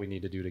gauge what we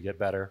need to do to get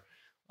better.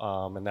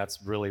 And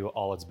that's really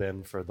all it's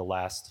been for the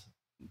last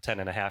 10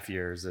 and a half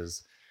years,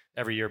 is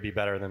every year be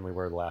better than we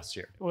were last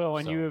year. Well,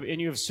 and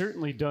you have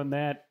certainly done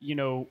that.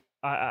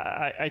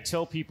 I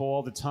tell people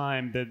all the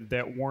time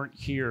that weren't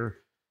here,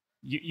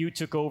 you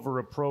took over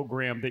a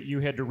program that you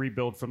had to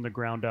rebuild from the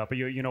ground up.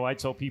 I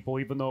tell people,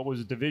 even though it was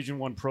a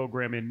Division I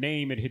program in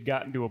name, it had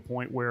gotten to a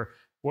point where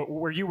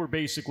you were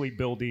basically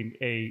building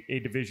a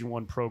Division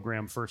I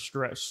program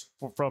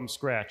from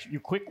scratch.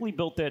 You quickly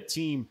built that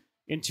team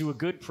into a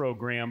good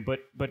program, but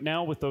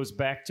now with those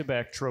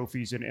back-to-back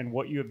trophies and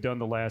what you have done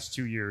the last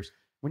 2 years,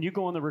 when you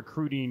go on the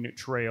recruiting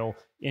trail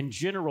in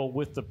general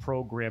with the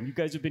program, you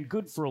guys have been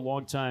good for a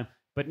long time,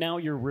 but now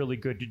you're really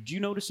good. Did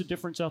you notice a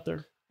difference out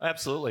there?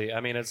 Absolutely.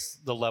 I mean, it's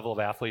the level of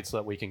athletes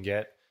that we can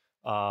get,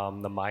 the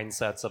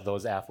mindsets of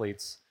those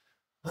athletes,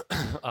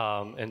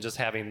 and just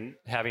having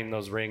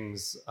those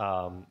rings,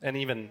 and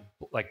even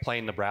like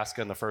playing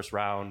Nebraska in the first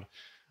round.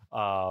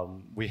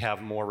 We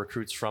have more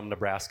recruits from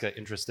Nebraska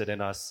interested in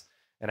us.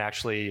 And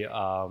actually,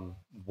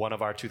 one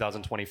of our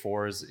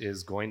 2024s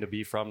is going to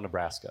be from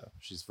Nebraska.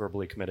 She's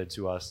verbally committed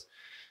to us.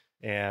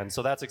 And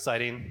so that's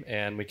exciting.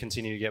 And we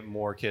continue to get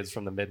more kids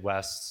from the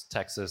Midwest,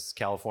 Texas,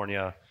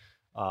 California.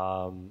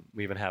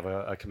 We even have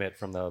a commit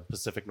from the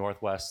Pacific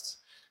Northwest.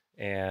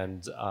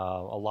 And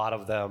a lot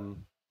of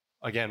them,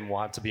 again,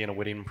 want to be in a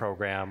winning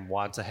program,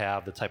 want to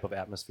have the type of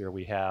atmosphere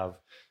we have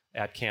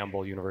at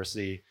Campbell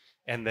University.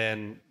 and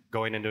then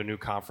going into a new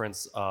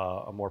conference,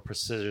 a more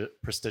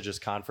prestigious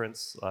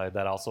conference,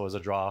 that also is a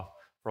draw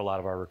for a lot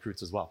of our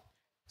recruits as well.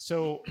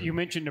 So you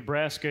mentioned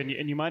Nebraska, and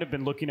you might have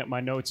been looking at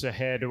my notes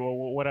ahead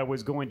or what I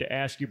was going to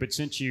ask you, but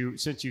since you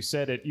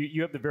said it,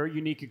 you have the very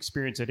unique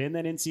experience that in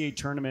that NCAA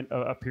tournament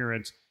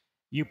appearance,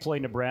 you play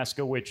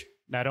Nebraska, which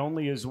not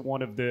only is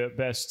one of the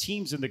best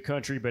teams in the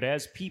country, but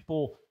as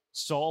people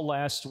saw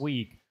last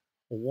week,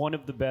 one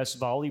of the best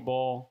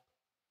volleyball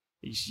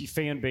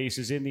fan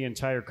bases in the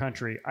entire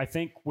country. I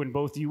think when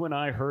both you and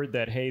I heard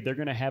that, hey, they're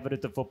going to have it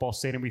at the football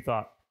stadium, we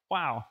thought,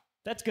 wow,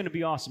 that's going to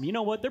be awesome. You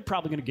know what? They're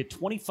probably going to get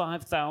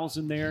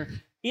 25,000 there.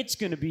 It's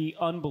going to be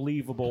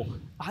unbelievable.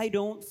 I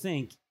don't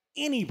think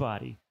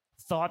anybody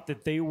thought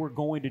that they were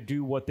going to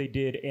do what they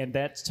did, and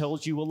that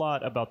tells you a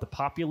lot about the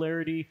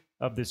popularity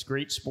of this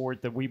great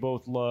sport that we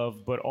both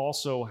love, but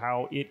also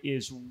how it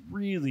is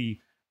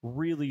really,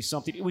 really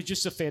something. It was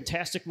just a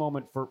fantastic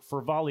moment for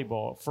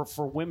volleyball,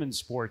 for women's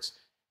sports.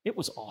 It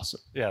was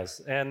awesome.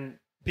 Yes, and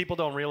people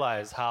don't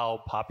realize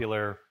how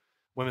popular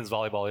women's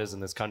volleyball is in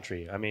this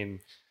country. I mean,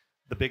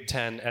 the Big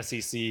Ten,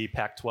 SEC,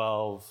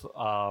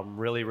 Pac-12,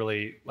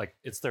 really, like,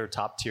 it's their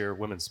top tier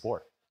women's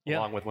sport,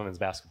 along with women's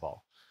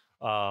basketball.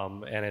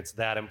 And it's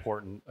that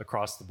important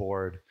across the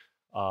board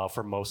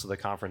for most of the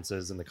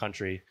conferences in the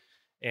country.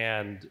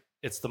 And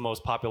it's the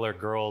most popular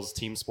girls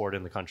team sport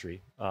in the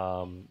country.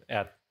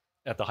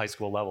 At the high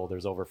school level,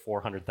 there's over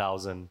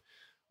 400,000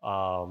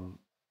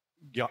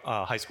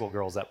 high school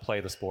girls that play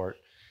the sport.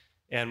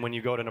 And when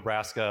you go to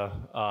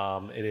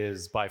Nebraska, it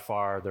is by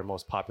far their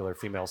most popular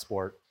female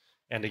sport.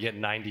 And to get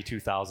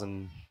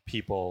 92,000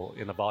 people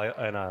in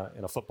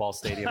a football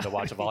stadium to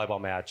watch a volleyball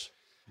match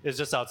is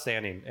just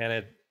outstanding. And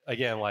it,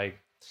 again, like,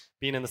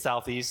 being in the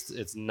Southeast,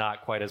 it's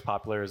not quite as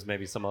popular as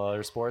maybe some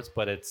other sports,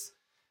 but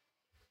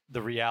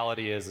the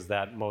reality is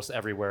that most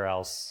everywhere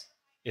else,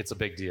 it's a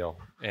big deal.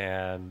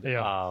 And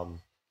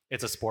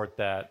it's a sport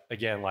that,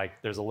 again,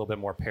 like, there's a little bit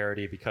more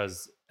parity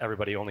because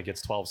everybody only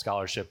gets 12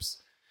 scholarships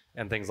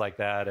and things like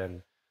that.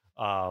 And,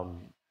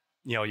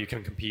 you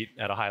can compete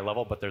at a high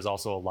level, but there's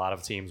also a lot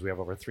of teams. We have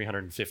over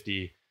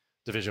 350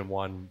 Division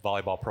I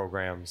volleyball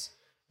programs.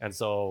 And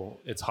so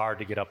it's hard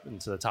to get up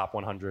into the top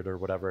 100 or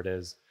whatever it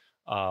is.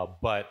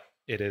 But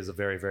it is a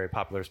very, very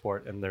popular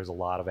sport, and there's a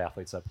lot of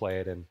athletes that play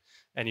it.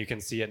 And you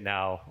can see it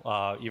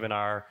now. Even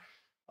our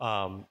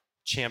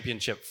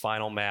championship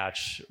final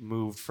match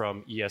moved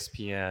from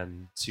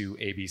ESPN to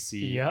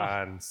ABC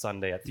on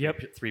Sunday at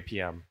 3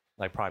 p.m.,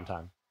 like prime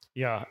time.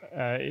 Yeah,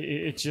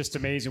 it's just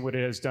amazing what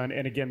it has done.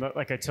 And again,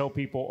 like I tell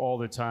people all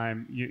the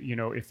time, you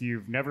know, if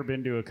you've never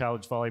been to a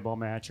college volleyball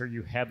match or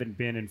you haven't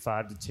been in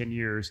 5 to 10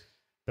 years,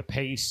 the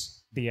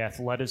pace, the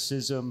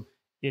athleticism,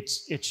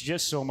 it's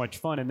just so much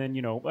fun. And then,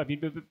 you know, I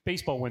mean,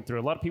 baseball went through.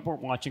 A lot of people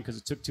weren't watching because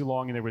it took too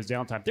long and there was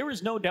downtime. There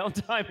was no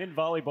downtime in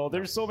volleyball.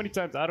 There's so many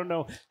times. I don't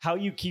know how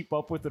you keep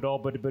up with it all,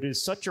 but it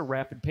is such a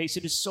rapid pace.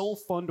 It is so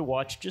fun to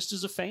watch just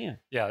as a fan.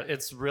 Yeah,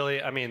 it's really,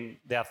 I mean,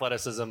 the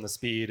athleticism, the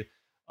speed,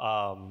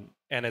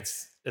 and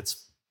it's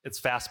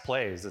fast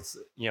plays. It's,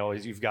 you know,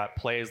 you've got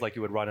plays like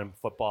you would run in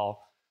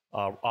football.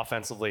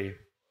 Offensively,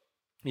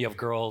 you have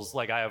girls,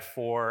 like I have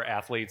 5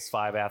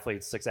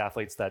 athletes, 6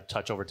 athletes that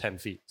touch over 10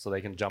 feet, so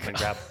they can jump and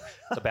grab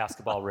the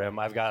basketball rim.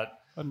 I've got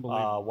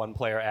one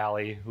player,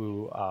 Allie,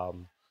 who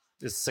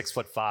is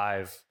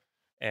 6'5"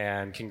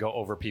 and can go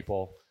over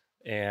people.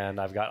 And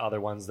I've got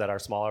other ones that are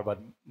smaller but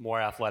more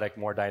athletic,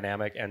 more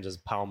dynamic, and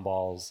just pound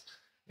balls.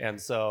 And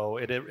so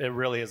it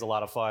really is a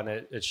lot of fun.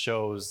 It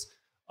shows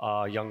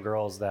young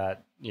girls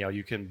that, you know,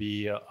 you can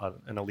be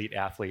an elite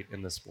athlete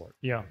in this sport.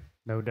 Yeah,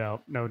 no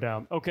doubt.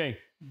 Okay,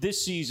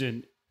 this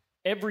season,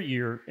 every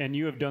year, and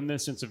you have done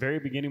this since the very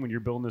beginning when you're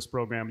building this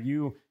program,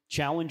 you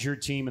challenge your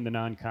team in the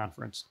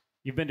non-conference.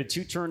 You've been to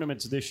 2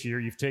 tournaments this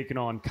year. You've taken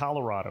on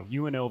Colorado,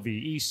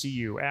 UNLV,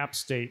 ECU, App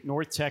State,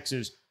 North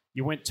Texas.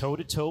 You went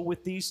toe-to-toe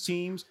with these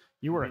teams.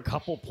 You were a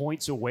couple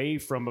points away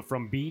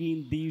from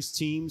beating these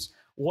teams.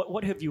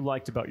 What have you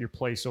liked about your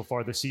play so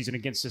far this season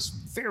against this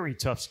very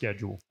tough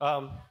schedule?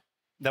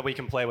 That we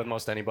can play with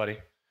most anybody.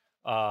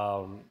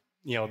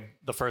 You know,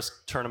 the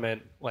first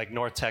tournament, like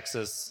North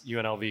Texas,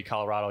 UNLV,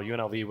 Colorado.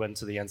 UNLV went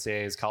to the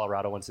NCAAs.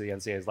 Colorado went to the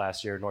NCAAs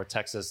last year. North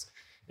Texas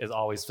is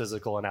always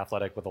physical and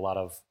athletic with a lot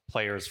of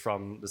players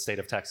from the state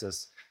of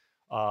Texas.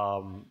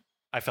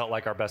 I felt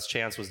like our best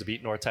chance was to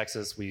beat North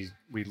Texas. We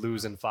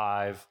lose in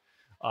 5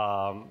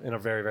 in a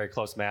very, very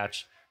close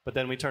match. But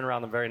then we turned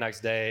around the very next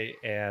day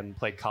and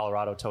played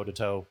Colorado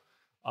toe-to-toe,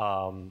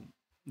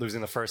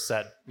 losing the first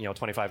set, you know,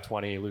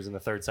 25-20, losing the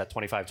third set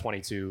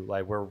 25-22.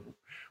 Like, we're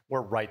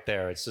right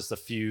there. It's just a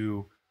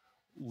few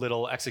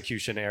little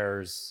execution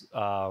errors, you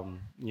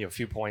know, a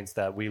few points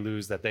that we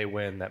lose that they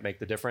win that make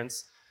the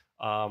difference.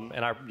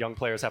 And our young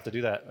players have to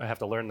do that, have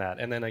to learn that.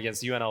 And then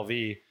against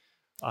UNLV,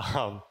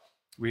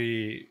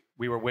 we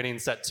were winning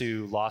set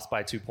 2, lost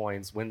by 2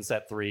 points, win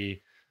set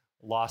 3,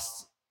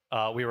 lost.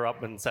 We were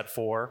up in set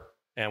 4,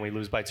 and we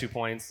lose by 2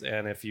 points.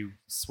 And if you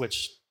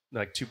switch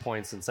like 2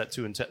 points in set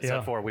 2 and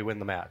set 4, we win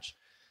the match.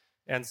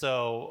 And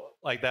so,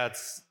 like,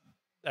 that's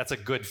a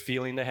good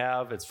feeling to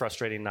have. It's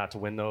frustrating not to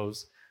win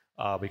those.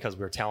 because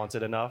we're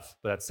talented enough.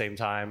 But at the same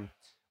time,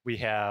 we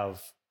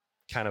have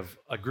kind of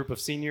a group of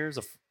seniors,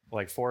 of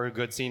like 4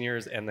 good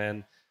seniors, and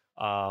then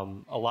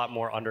a lot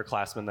more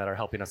underclassmen that are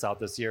helping us out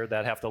this year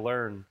that have to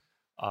learn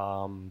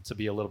to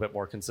be a little bit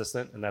more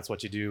consistent. And that's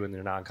what you do in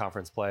your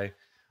non-conference play.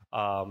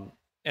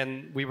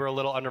 And we were a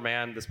little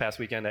undermanned this past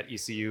weekend at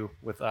ECU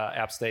with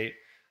App State.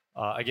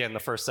 Again, the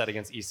first set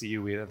against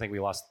ECU, I think we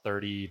lost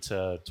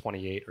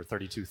 30-28 or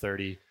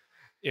 32-30.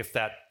 If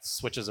that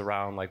switches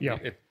around,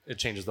 it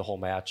changes the whole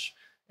match.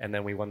 And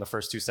then we won the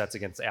first 2 sets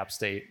against App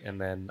State. And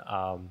then,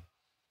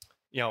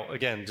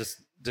 again, just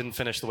didn't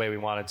finish the way we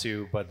wanted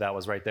to, but that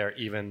was right there,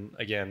 even,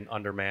 again,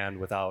 undermanned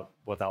without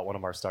one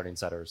of our starting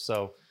setters.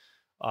 So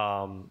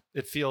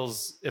it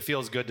feels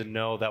good to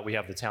know that we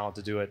have the talent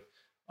to do it.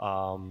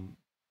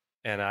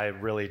 And I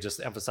really just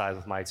emphasize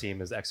with my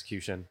team is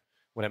execution.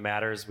 When it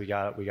matters, we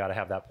got to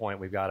have that point.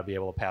 We've got to be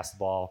able to pass the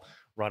ball,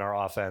 run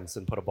our offense,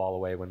 and put a ball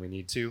away when we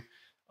need to.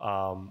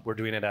 We're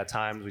doing it at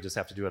times. We just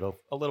have to do it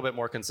a little bit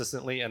more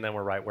consistently, and then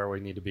we're right where we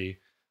need to be.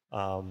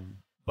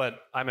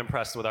 But I'm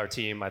impressed with our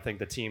team. I think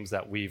the teams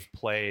that we've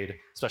played,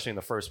 especially in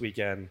the first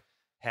weekend,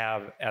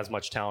 have as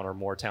much talent or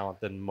more talent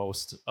than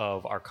most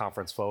of our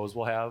conference foes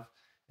will have.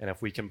 And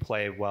if we can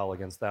play well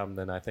against them,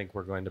 then I think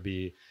we're going to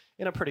be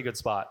in a pretty good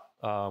spot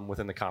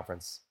within the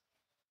conference.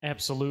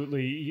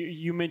 Absolutely.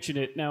 You mentioned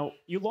it. Now,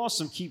 you lost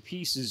some key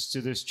pieces to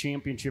this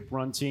championship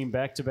run team,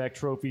 back-to-back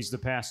trophies the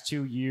past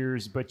 2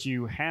 years, but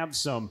you have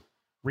some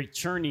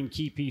returning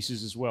key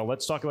pieces as well.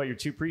 Let's talk about your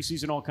 2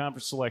 preseason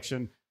all-conference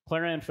selection,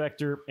 Claire-Ann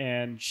Fector,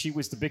 and she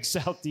was the Big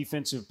South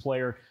Defensive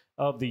Player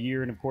of the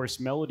Year, and, of course,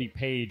 Melody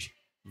Page,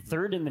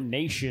 3rd in the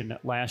nation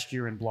last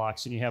year in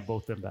blocks, and you have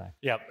both them back.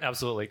 Yeah,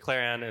 absolutely.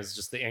 Claire-Ann is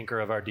just the anchor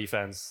of our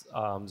defense,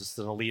 just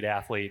an elite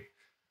athlete.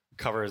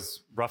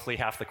 Covers roughly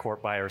half the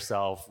court by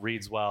herself,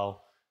 reads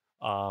well.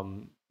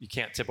 You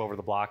can't tip over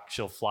the block.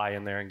 She'll fly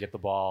in there and get the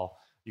ball.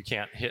 You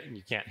can't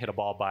hit a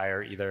ball by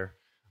her either.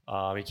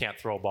 You can't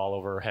throw a ball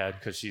over her head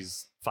because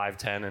she's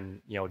 5'10"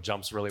 and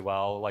jumps really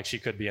well. Like she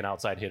could be an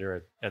outside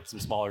hitter at some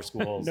smaller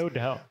schools. No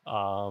doubt.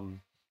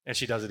 And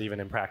she does it even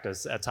in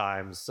practice at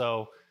times.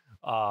 So,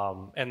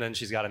 and then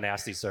she's got a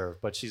nasty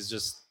serve, but she's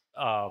just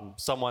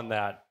someone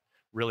that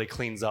really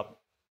cleans up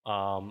a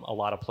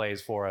lot of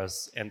plays for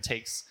us and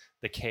takes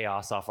the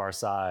chaos off our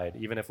side.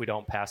 Even if we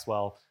don't pass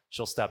well,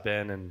 she'll step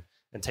in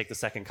and take the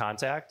second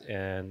contact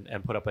and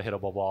put up a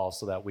hittable ball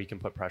so that we can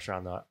put pressure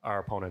on our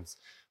opponents.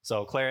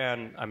 So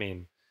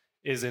Claire-Ann,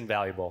 is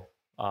invaluable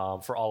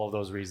for all of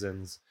those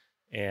reasons.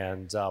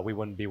 And we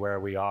wouldn't be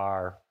where we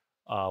are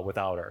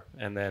without her.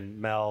 And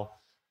then Mel,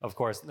 of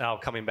course, now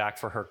coming back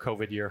for her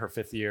COVID year, her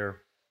 5th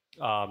year,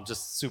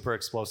 just super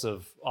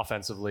explosive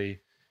offensively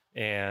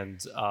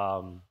and,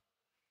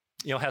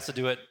 has to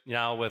do it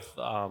now with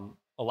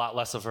a lot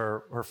less of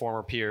her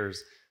former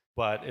peers,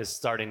 but is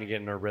starting to get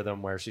in her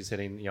rhythm where she's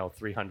hitting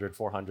 300,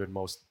 400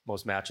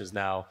 most matches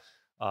now.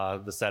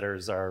 The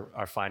setters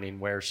are finding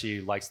where she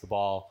likes the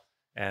ball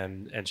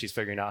and she's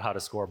figuring out how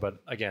to score. But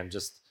again,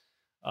 just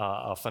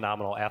a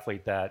phenomenal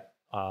athlete that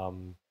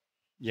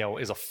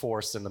is a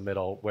force in the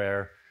middle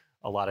where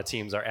a lot of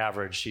teams are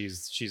average.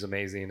 She's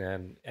amazing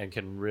and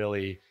can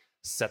really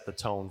set the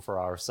tone for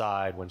our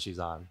side when she's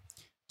on.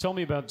 Tell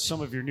me about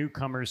some of your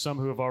newcomers, some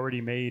who have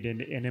already made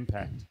an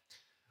impact.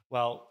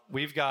 Well,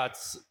 we've got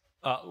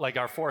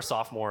our 4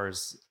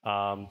 sophomores. 2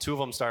 of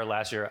them started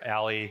last year.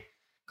 Allie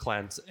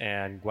Klent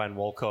and Gwen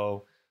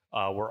Wolko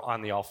were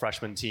on the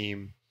all-freshman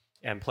team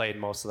and played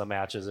most of the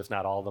matches, if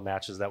not all the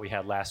matches that we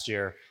had last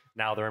year.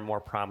 Now they're in more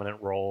prominent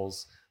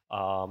roles.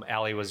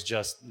 Allie was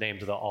just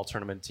named to the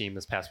all-tournament team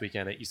this past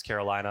weekend at East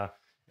Carolina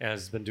and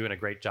has been doing a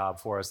great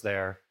job for us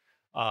there.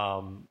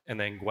 And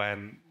then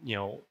Gwen,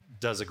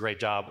 does a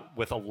great job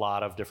with a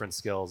lot of different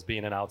skills,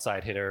 being an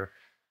outside hitter.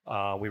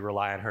 We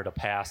rely on her to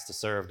pass, to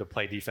serve, to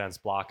play defense,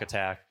 block,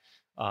 attack.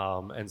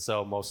 And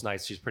so most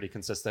nights she's pretty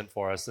consistent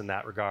for us in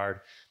that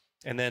regard.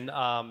 And then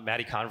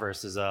Maddie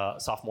Converse is a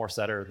sophomore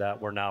setter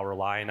that we're now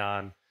relying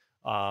on.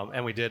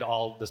 And we did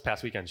all this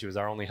past weekend. She was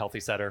our only healthy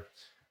setter.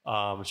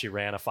 She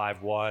ran a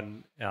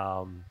 5.1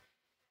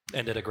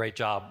 and did a great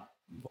job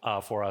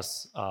for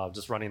us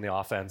just running the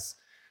offense.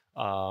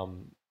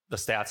 The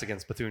stats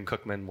against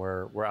Bethune-Cookman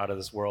were out of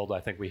this world. I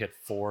think we hit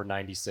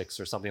 496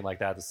 or something like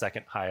that, the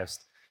second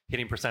highest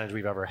hitting percentage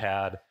we've ever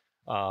had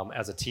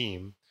as a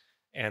team.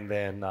 And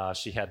then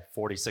she had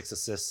 46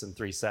 assists in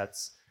 3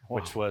 sets,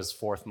 which was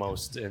 4th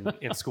most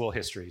in school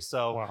history.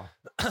 So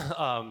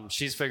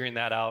she's figuring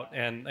that out.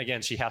 And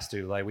again, she has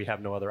to. We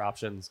have no other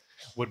options.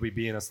 Would we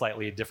be in a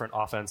slightly different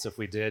offense if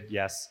we did?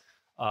 Yes.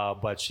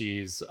 But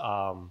she's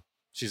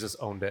just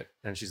owned it,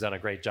 and she's done a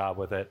great job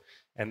with it.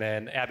 And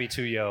then Abby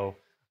Tuyo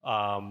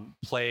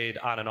played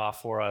on and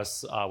off for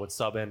us, would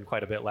sub in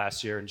quite a bit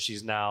last year, and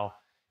she's now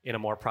in a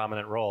more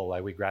prominent role.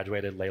 We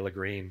graduated Layla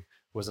Green,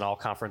 who was an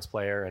all-conference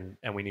player,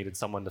 and we needed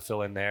someone to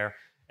fill in there.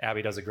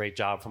 Abby does a great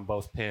job from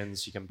both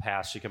pins. She can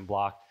pass, she can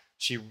block.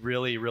 She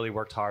really, really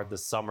worked hard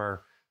this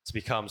summer to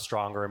become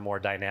stronger and more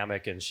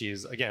dynamic, and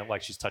she's, again,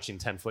 she's touching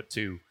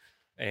 10'2",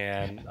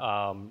 and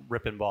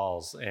ripping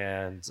balls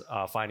and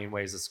finding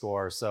ways to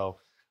score. So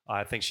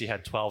I think she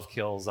had 12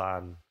 kills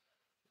on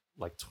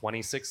like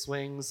 26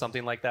 swings,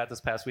 something like that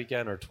this past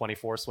weekend, or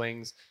 24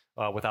 swings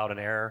without an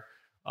error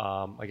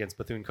against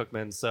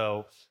Bethune-Cookman.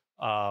 So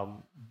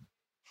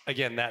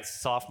again, that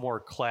sophomore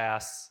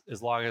class,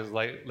 as long as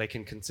they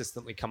can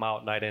consistently come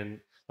out day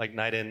in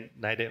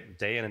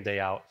and day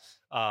out,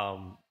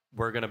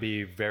 we're going to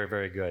be very,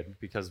 very good,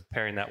 because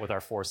pairing that with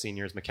our 4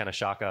 seniors, McKenna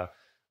Shaka,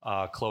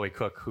 Chloe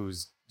Cook,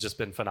 who's just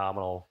been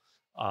phenomenal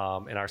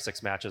in our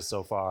 6 matches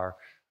so far.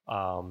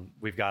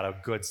 We've got a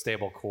good,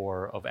 stable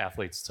core of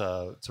athletes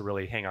to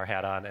really hang our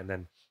hat on. And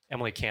then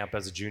Emily Camp,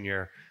 as a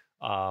junior,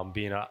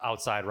 being an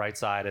outside right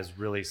side, has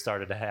really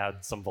started to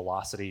add some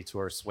velocity to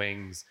her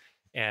swings.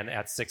 And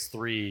at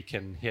 6'3",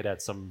 can hit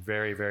at some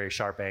very, very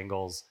sharp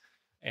angles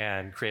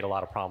and create a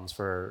lot of problems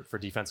for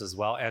defense as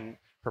well. And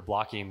her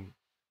blocking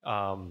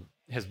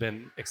has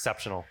been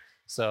exceptional.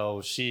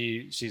 So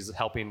she's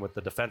helping with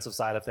the defensive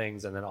side of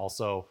things, and then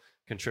also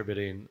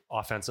contributing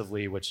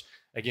offensively, which,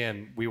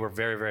 again, we were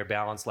very, very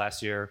balanced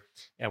last year,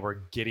 and we're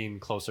getting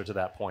closer to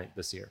that point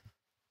this year.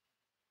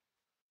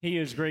 He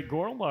is Greg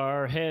Goral,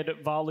 our head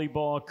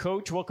volleyball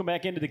coach. Welcome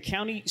back into the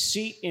county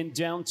seat in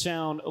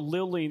downtown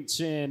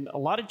Lillington. A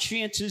lot of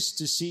chances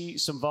to see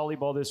some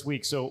volleyball this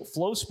week. So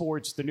Flow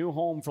Sports, the new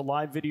home for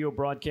live video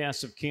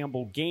broadcasts of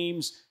Campbell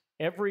games.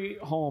 Every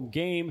home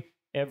game,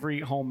 every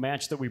home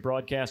match that we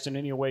broadcast in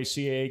any away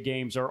CAA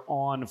games are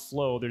on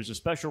Flow. There's a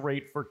special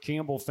rate for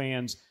Campbell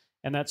fans,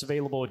 and that's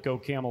available at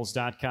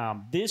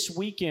gocamels.com. This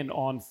weekend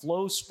on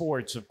Flow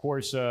Sports, of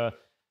course,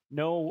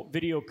 no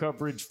video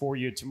coverage for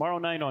you tomorrow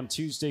night on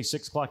Tuesday,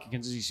 6 o'clock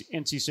against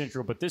NC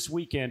Central. But this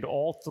weekend,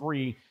 all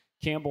 3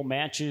 Campbell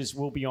matches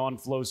will be on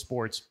Flow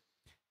Sports.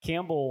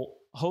 Campbell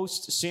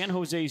hosts San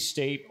Jose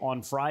State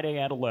on Friday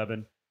at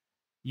 11,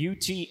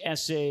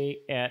 UTSA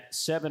at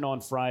 7 on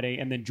Friday,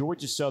 and then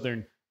Georgia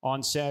Southern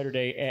on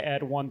Saturday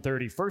at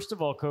 1:30. First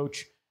of all,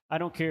 Coach, I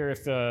don't care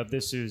if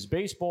this is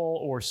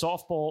baseball or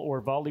softball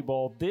or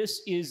volleyball.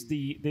 This is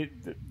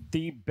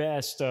the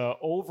best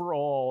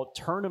overall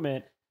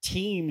tournament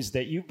teams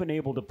that you've been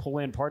able to pull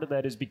in. Part of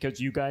that is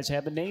because you guys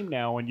have a name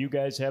now, and you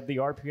guys have the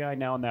RPI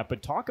now and that.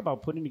 But talk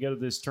about putting together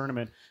this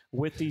tournament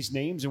with these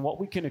names and what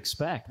we can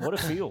expect. What a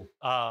field.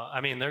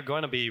 I mean, they're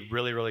going to be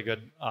really, really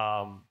good,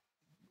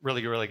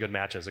 really good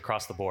matches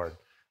across the board.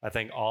 I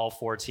think all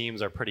 4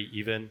 teams are pretty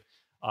even.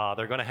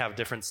 They're going to have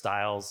different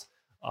styles.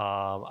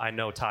 I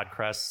know Todd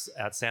Kress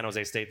at San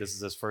Jose State. This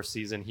is his first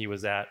season. He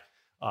was at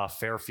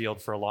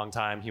Fairfield for a long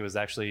time. He was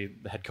actually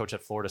the head coach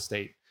at Florida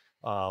State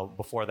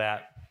before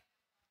that.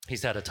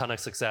 He's had a ton of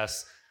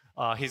success.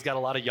 He's got a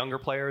lot of younger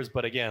players,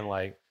 but again,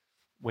 like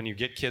when you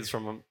get kids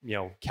from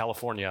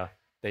California,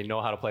 they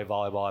know how to play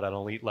volleyball at an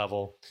elite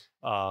level.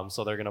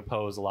 So they're going to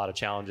pose a lot of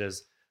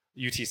challenges.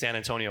 UT San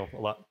Antonio,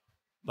 a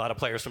lot of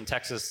players from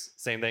Texas,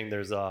 same thing.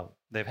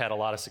 They've had a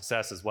lot of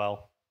success as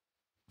well.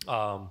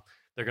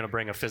 They're going to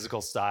bring a physical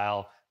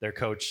style. Their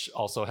coach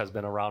also has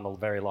been around a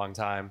very long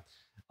time,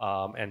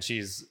 and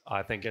she's,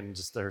 I think, in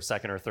just her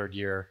 2nd or 3rd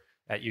year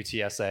at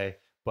UTSA,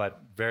 but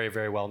very,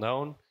 very well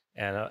known.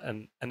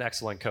 And an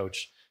excellent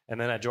coach. And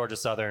then at Georgia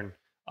Southern,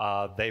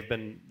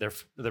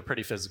 they're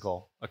pretty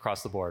physical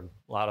across the board.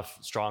 A lot of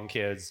strong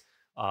kids.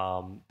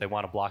 They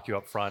want to block you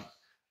up front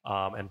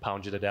and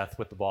pound you to death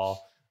with the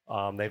ball.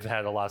 They've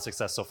had a lot of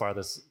success so far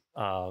this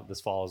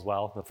fall as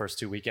well, the first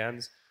 2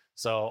 weekends.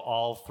 So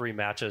all 3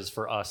 matches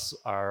for us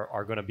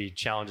are going to be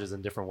challenges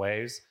in different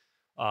ways.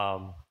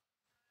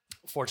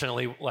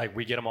 Fortunately, like,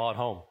 we get them all at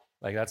home.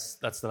 Like that's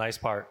the nice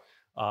part.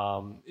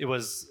 It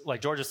was like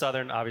Georgia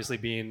Southern, obviously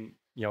being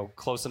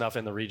close enough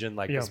in the region,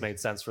 this made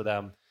sense for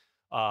them.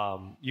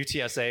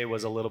 UTSA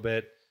was a little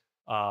bit,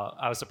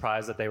 I was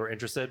surprised that they were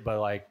interested,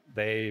 but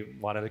they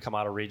wanted to come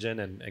out of region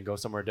and go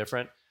somewhere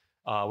different.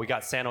 We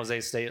got San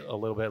Jose State a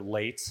little bit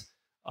late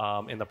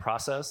in the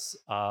process,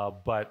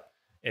 but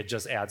it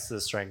just adds to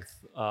the strength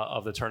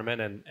of the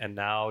tournament. And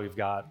now we've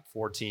got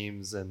 4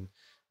 teams and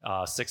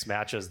 6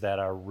 matches that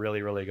are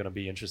really, really going to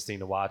be interesting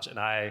to watch. And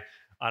I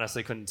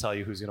honestly couldn't tell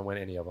you who's going to win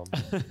any of them.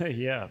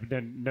 Yeah,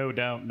 no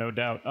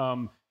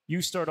doubt.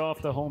 You start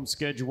off the home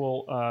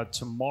schedule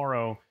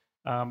tomorrow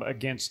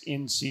against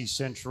NC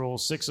Central,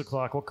 6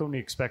 o'clock. What can we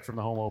expect from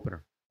the home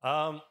opener?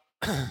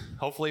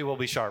 Hopefully we'll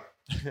be sharp.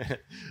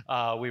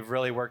 We've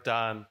really worked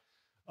on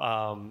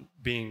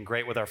being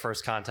great with our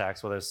first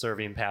contacts, whether it's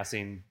serving,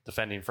 passing,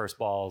 defending first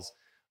balls.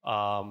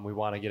 We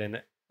want to get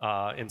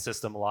in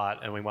system a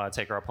lot, and we want to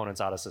take our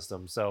opponents out of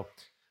system. So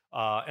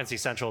NC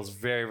Central is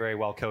very, very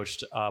well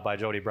coached by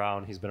Jody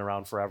Brown. He's been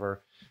around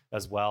forever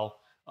as well.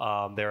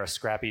 They're a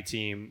scrappy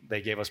team.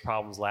 They gave us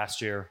problems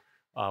last year.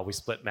 We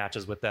split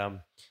matches with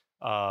them.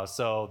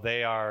 So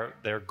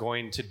they're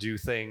going to do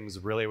things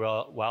really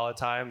well at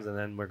times, and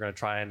then we're going to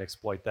try and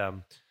exploit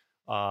them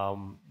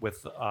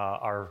with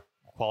our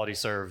quality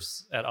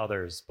serves at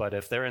others. But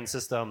if they're in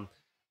system,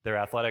 they're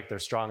athletic, they're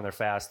strong, they're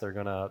fast, they're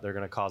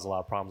gonna cause a lot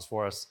of problems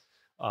for us.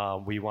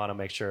 We want to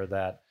make sure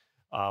that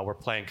we're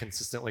playing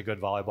consistently good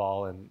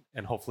volleyball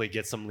and hopefully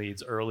get some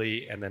leads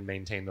early and then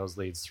maintain those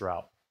leads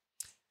throughout.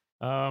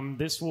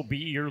 This will be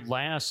your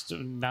last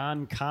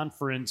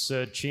non-conference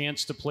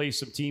chance to play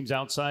some teams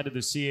outside of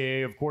the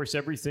CAA. Of course,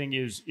 everything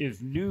is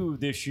new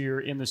this year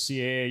in the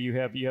CAA.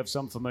 You have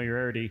some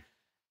familiarity.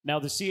 Now,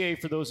 the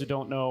CAA, for those who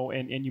don't know,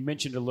 and you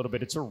mentioned it a little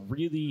bit, it's a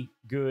really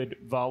good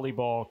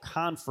volleyball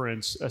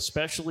conference,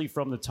 especially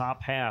from the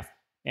top half.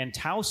 And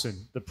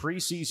Towson, the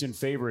preseason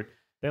favorite,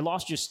 they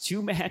lost just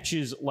 2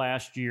 matches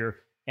last year,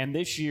 and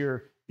this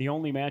year the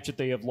only match that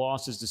they have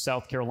lost is to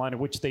South Carolina,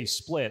 which they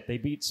split. They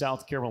beat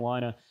South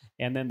Carolina,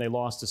 and then they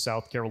lost to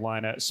South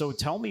Carolina. So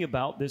tell me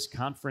about this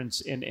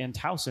conference and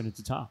Towson at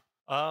the top.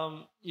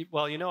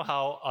 Well, you know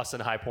how us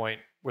and High Point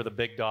were the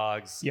big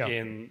dogs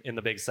in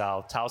the Big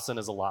South. Towson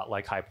is a lot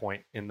like High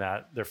Point in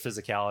that their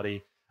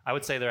physicality. I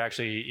would say they're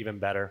actually even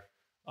better.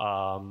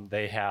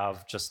 They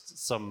have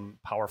just some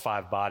Power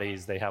 5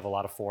 bodies. They have a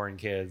lot of foreign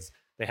kids.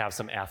 They have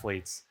some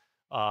athletes.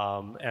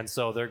 And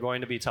so they're going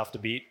to be tough to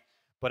beat.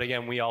 But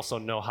again, we also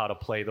know how to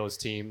play those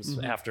teams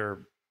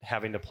after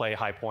having to play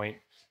High Point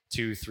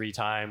 2-3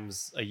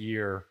 times a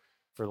year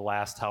for the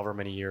last however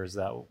many years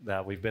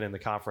that we've been in the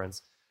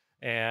conference.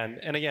 And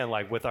again,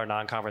 like with our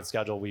non-conference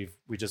schedule, we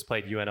just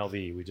played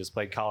UNLV, we just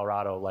played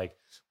Colorado. Like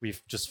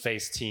we've just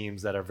faced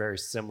teams that are very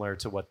similar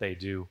to what they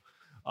do.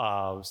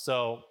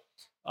 So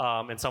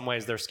in some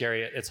ways they're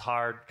scary. It's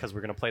hard because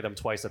we're going to play them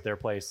twice at their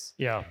place.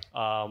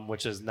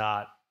 Which is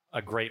not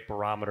a great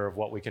barometer of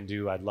what we can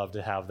do. I'd love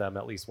to have them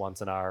at least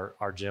once in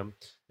our gym.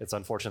 It's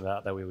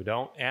unfortunate that we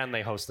don't. And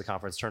they host the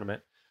conference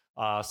tournament.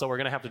 So we're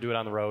going to have to do it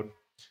on the road,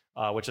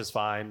 which is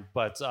fine.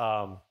 But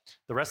the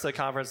rest of the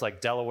conference, like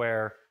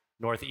Delaware,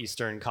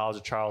 Northeastern, College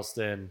of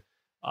Charleston,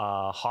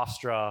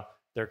 Hofstra,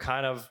 they're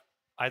kind of,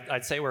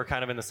 I'd say we're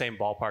kind of in the same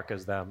ballpark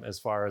as them as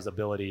far as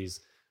abilities.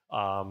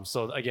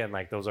 So again,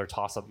 like those are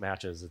toss-up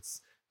matches.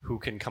 It's who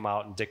can come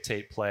out and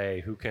dictate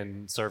play, who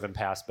can serve and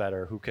pass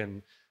better, who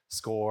can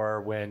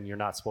score when you're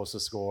not supposed to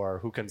score,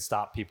 who can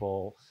stop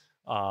people,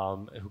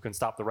 who can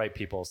stop the right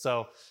people.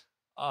 So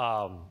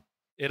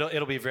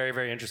it'll be very,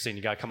 very interesting.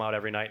 You got to come out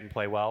every night and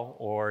play well,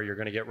 or you're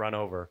going to get run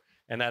over.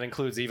 And that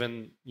includes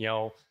even,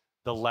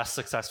 the less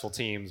successful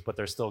teams, but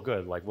they're still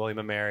good, like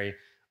William & Mary,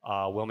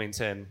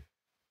 Wilmington.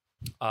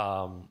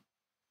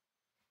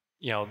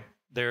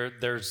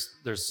 There's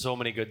so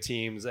many good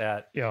teams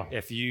that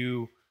if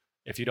you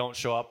don't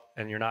show up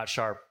and you're not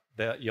sharp,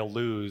 that you'll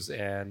lose,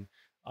 and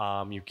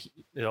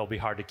it'll be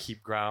hard to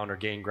keep ground or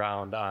gain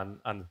ground on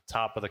the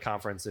top of the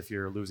conference if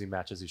you're losing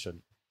matches you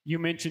shouldn't. You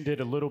mentioned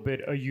it a little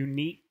bit, a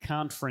unique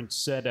conference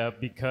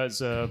setup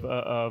because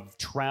of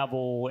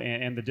travel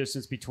and the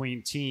distance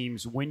between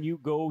teams. When you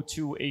go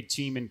to a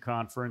team in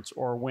conference,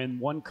 or when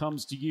one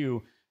comes to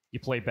you, you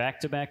play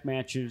back-to-back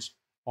matches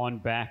on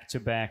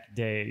back-to-back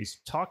days.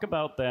 Talk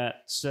about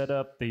that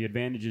setup, the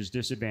advantages,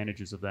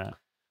 disadvantages of that.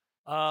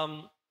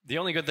 The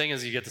only good thing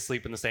is you get to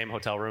sleep in the same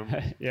hotel room.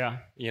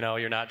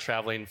 You're not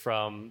traveling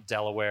from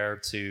Delaware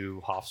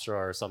to Hofstra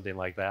or something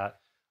like that.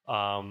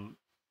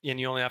 And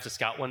you only have to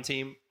scout one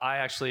team. I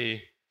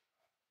actually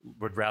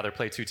would rather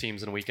play 2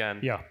 teams in a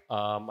weekend.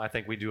 I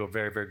think we do a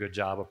very, very good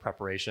job of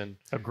preparation.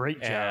 A great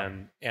job.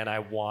 And I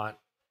want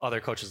other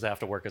coaches to have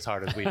to work as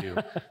hard as we do.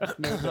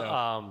 No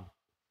doubt.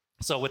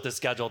 So with the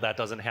schedule, that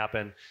doesn't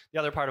happen. The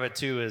other part of it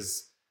too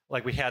is,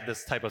 like, we had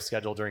this type of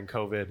schedule during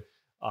COVID.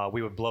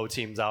 We would blow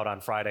teams out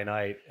on Friday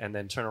night and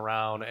then turn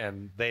around,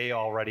 and they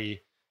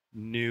already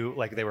knew,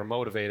 like, they were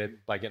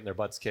motivated by getting their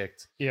butts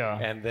kicked.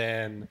 And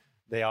then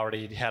they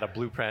already had a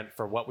blueprint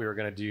for what we were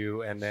going to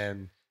do, and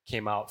then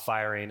came out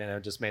firing, and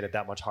it just made it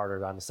that much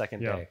harder on the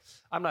second day.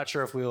 I'm not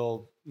sure if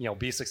we'll,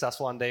 be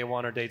successful on day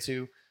 1 or day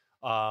 2,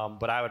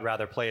 but I would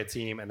rather play a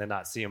team and then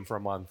not see them for a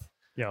month.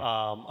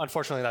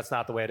 Unfortunately, that's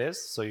not the way it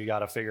is, so you got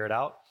to figure it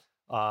out.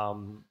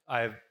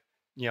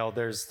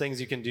 There's things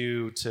you can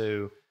do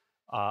to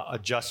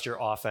adjust your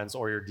offense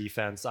or your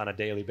defense on a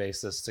daily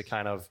basis to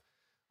kind of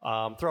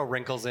throw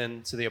wrinkles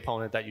into the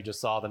opponent that you just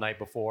saw the night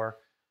before.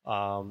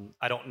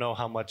 I don't know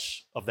how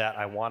much of that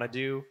I want to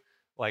do.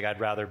 Like, I'd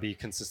rather be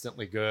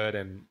consistently good,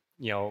 and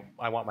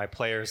I want my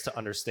players to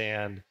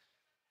understand,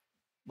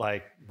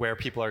 like, where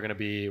people are going to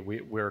be.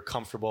 We're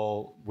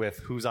comfortable with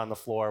who's on the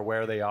floor,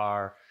 where they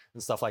are,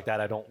 and stuff like that.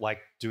 I don't like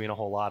doing a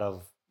whole lot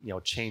of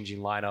changing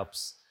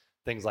lineups,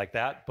 things like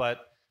that. But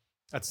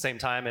at the same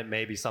time, it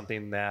may be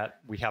something that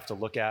we have to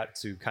look at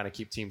to kind of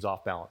keep teams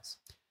off balance.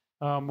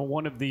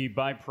 One of the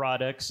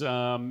byproducts,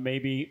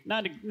 maybe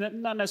not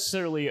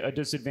necessarily a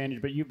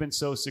disadvantage, but you've been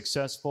so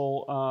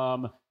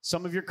successful.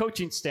 Some of your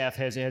coaching staff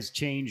has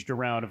changed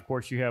around. Of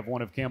course, you have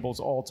one of Campbell's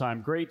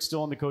all-time greats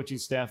still on the coaching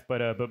staff,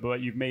 but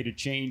you've made a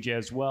change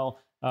as well.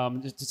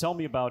 Just tell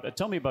me about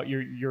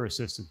your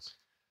assistants.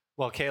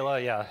 Well,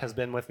 Kayla, has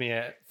been with me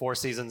at 4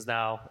 seasons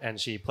now, and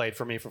she played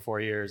for me for 4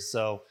 years.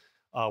 So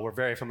we're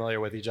very familiar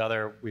with each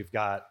other. We've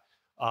got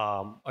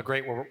a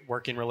great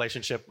working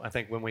relationship. I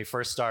think when we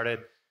first started,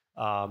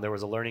 there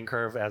was a learning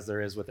curve, as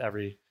there is with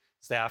every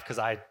staff because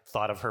I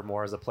thought of her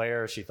more as a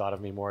player. She thought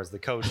of me more as the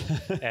coach.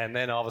 And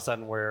then all of a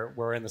sudden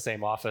we're in the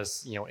same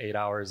office, 8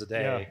 hours a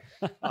day,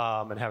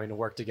 and having to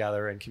work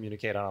together and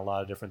communicate on a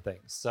lot of different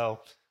things. So,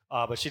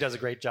 but she does a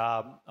great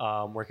job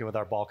working with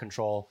our ball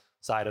control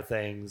side of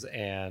things,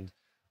 and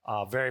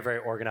very, very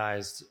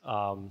organized.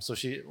 So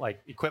she,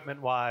 like,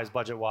 equipment wise,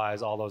 budget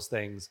wise, all those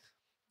things,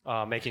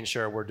 making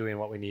sure we're doing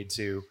what we need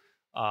to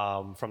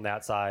from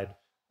that side.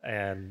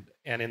 And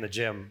in the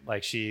gym,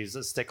 like, she's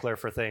a stickler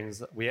for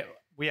things.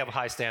 We have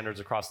high standards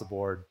across the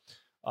board.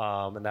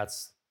 And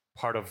that's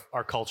part of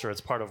our culture.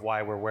 It's part of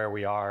why we're where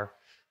we are.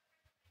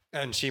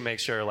 And she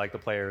makes sure, like, the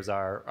players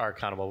are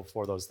accountable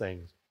for those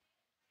things.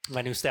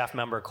 My new staff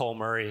member, Cole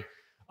Murray,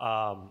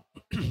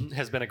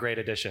 has been a great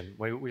addition.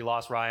 We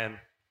lost Ryan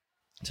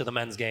to the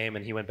men's game,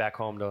 and he went back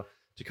home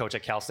to coach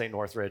at Cal State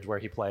Northridge, where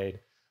he played.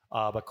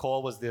 But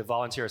Cole was the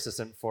volunteer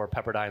assistant for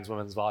Pepperdine's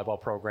women's volleyball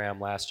program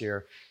last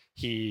year.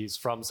 He's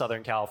from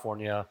Southern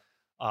California,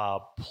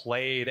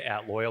 played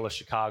at Loyola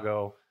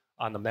Chicago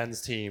on the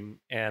men's team.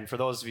 And for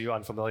those of you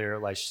unfamiliar,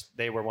 like,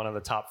 they were one of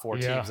the top 4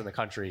 teams in the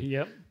country.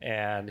 Yep.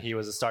 And he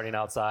was a starting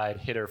outside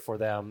hitter for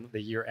them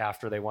the year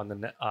after they won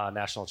the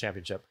national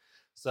championship.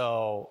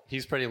 So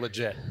he's pretty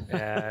legit.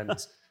 And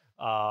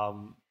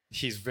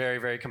he's very,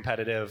 very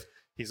competitive.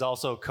 He's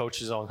also coached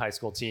his own high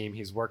school team.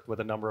 He's worked with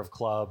a number of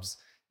clubs.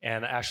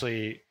 And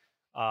actually,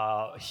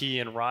 he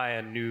and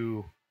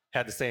Ryan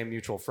had the same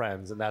mutual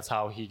friends, and that's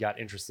how he got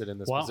interested in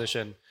this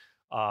position.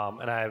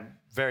 And I'm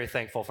very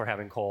thankful for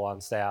having Cole on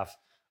staff.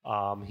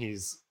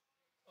 He's,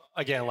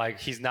 again, like,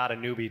 he's not a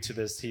newbie to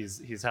this.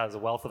 He's has a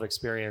wealth of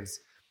experience.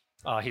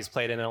 He's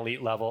played at an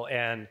elite level,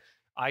 and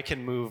I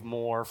can move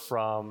more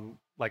from,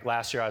 like,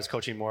 last year I was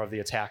coaching more of the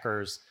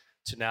attackers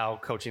to now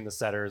coaching the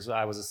setters.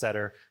 I was a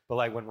setter, but,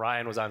 like, when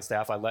Ryan was on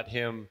staff, I let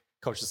him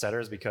coach the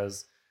setters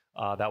because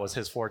that was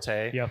his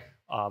forte. Yep.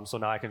 So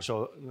now I can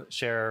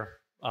share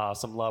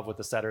some love with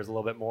the setters a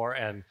little bit more.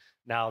 And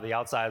now the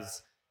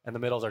outsides and the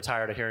middles are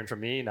tired of hearing from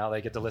me. Now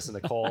they get to listen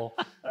to Cole.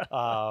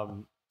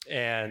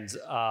 And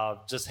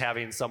just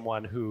having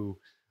someone who,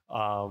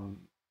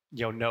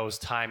 knows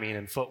timing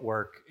and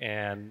footwork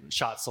and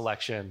shot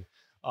selection.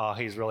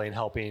 He's really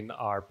helping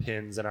our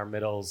pins and our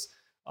middles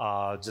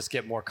just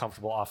get more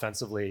comfortable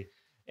offensively.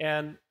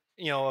 And,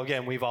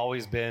 again, we've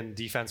always been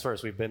defense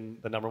first. We've been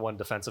the number 1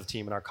 defensive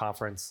team in our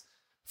conference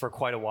for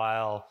quite a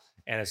while,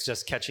 and it's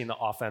just catching the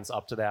offense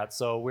up to that.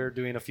 So we're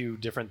doing a few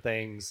different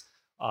things,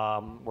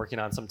 working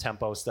on some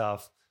tempo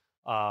stuff.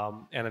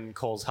 And then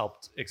Cole's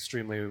helped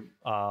extremely,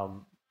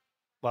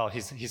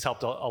 he's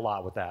helped a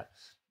lot with that.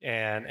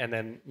 And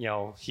then,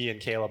 he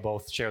and Kayla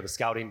both share the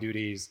scouting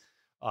duties,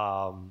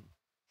 and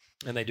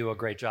they do a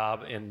great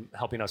job in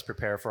helping us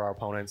prepare for our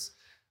opponents.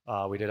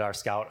 We did our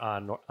scout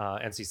on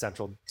NC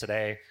Central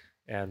today.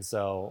 And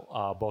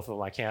so both of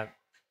them, I can't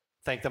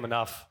thank them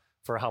enough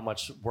for how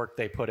much work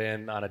they put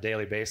in on a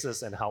daily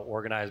basis and how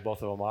organized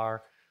both of them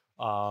are.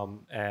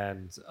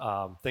 And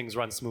things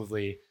run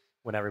smoothly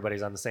when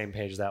everybody's on the same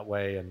page that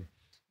way. And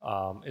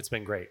it's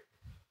been great.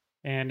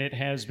 And it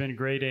has been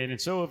great. And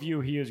so have you.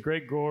 He is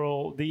Greg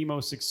Goral, the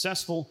most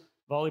successful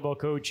volleyball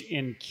coach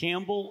in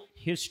Campbell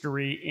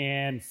history.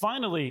 And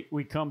finally,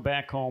 we come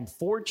back home.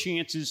 4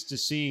 chances to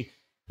see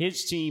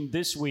his team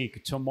this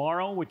week.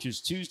 Tomorrow, which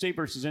is Tuesday,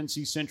 versus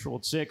NC Central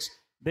at 6.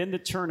 Then the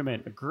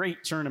tournament, a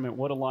great tournament.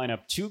 What a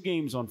lineup. 2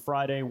 games on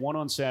Friday, 1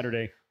 on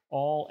Saturday,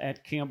 all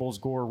at Campbell's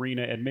Gore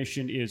Arena.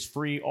 Admission is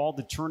free. All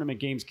the tournament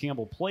games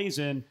Campbell plays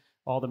in,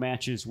 all the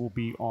matches will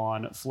be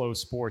on Flow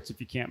Sports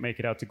if you can't make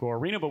it out to Gore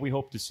Arena, but we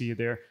hope to see you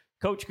there.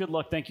 Coach, good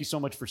luck. Thank you so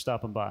much for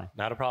stopping by.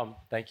 Not a problem.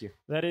 Thank you.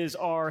 That is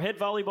our head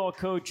volleyball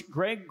coach,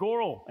 Greg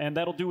Goral, and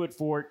that'll do it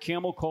for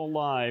Camel Call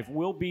Live.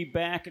 We'll be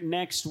back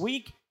next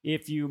week.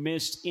 If you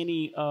missed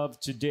any of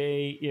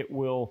today, it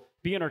will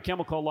be in our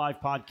Camel Call Live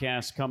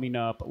podcast coming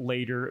up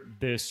later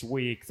this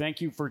week.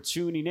 Thank you for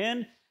tuning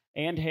in,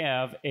 and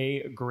have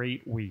a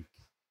great week.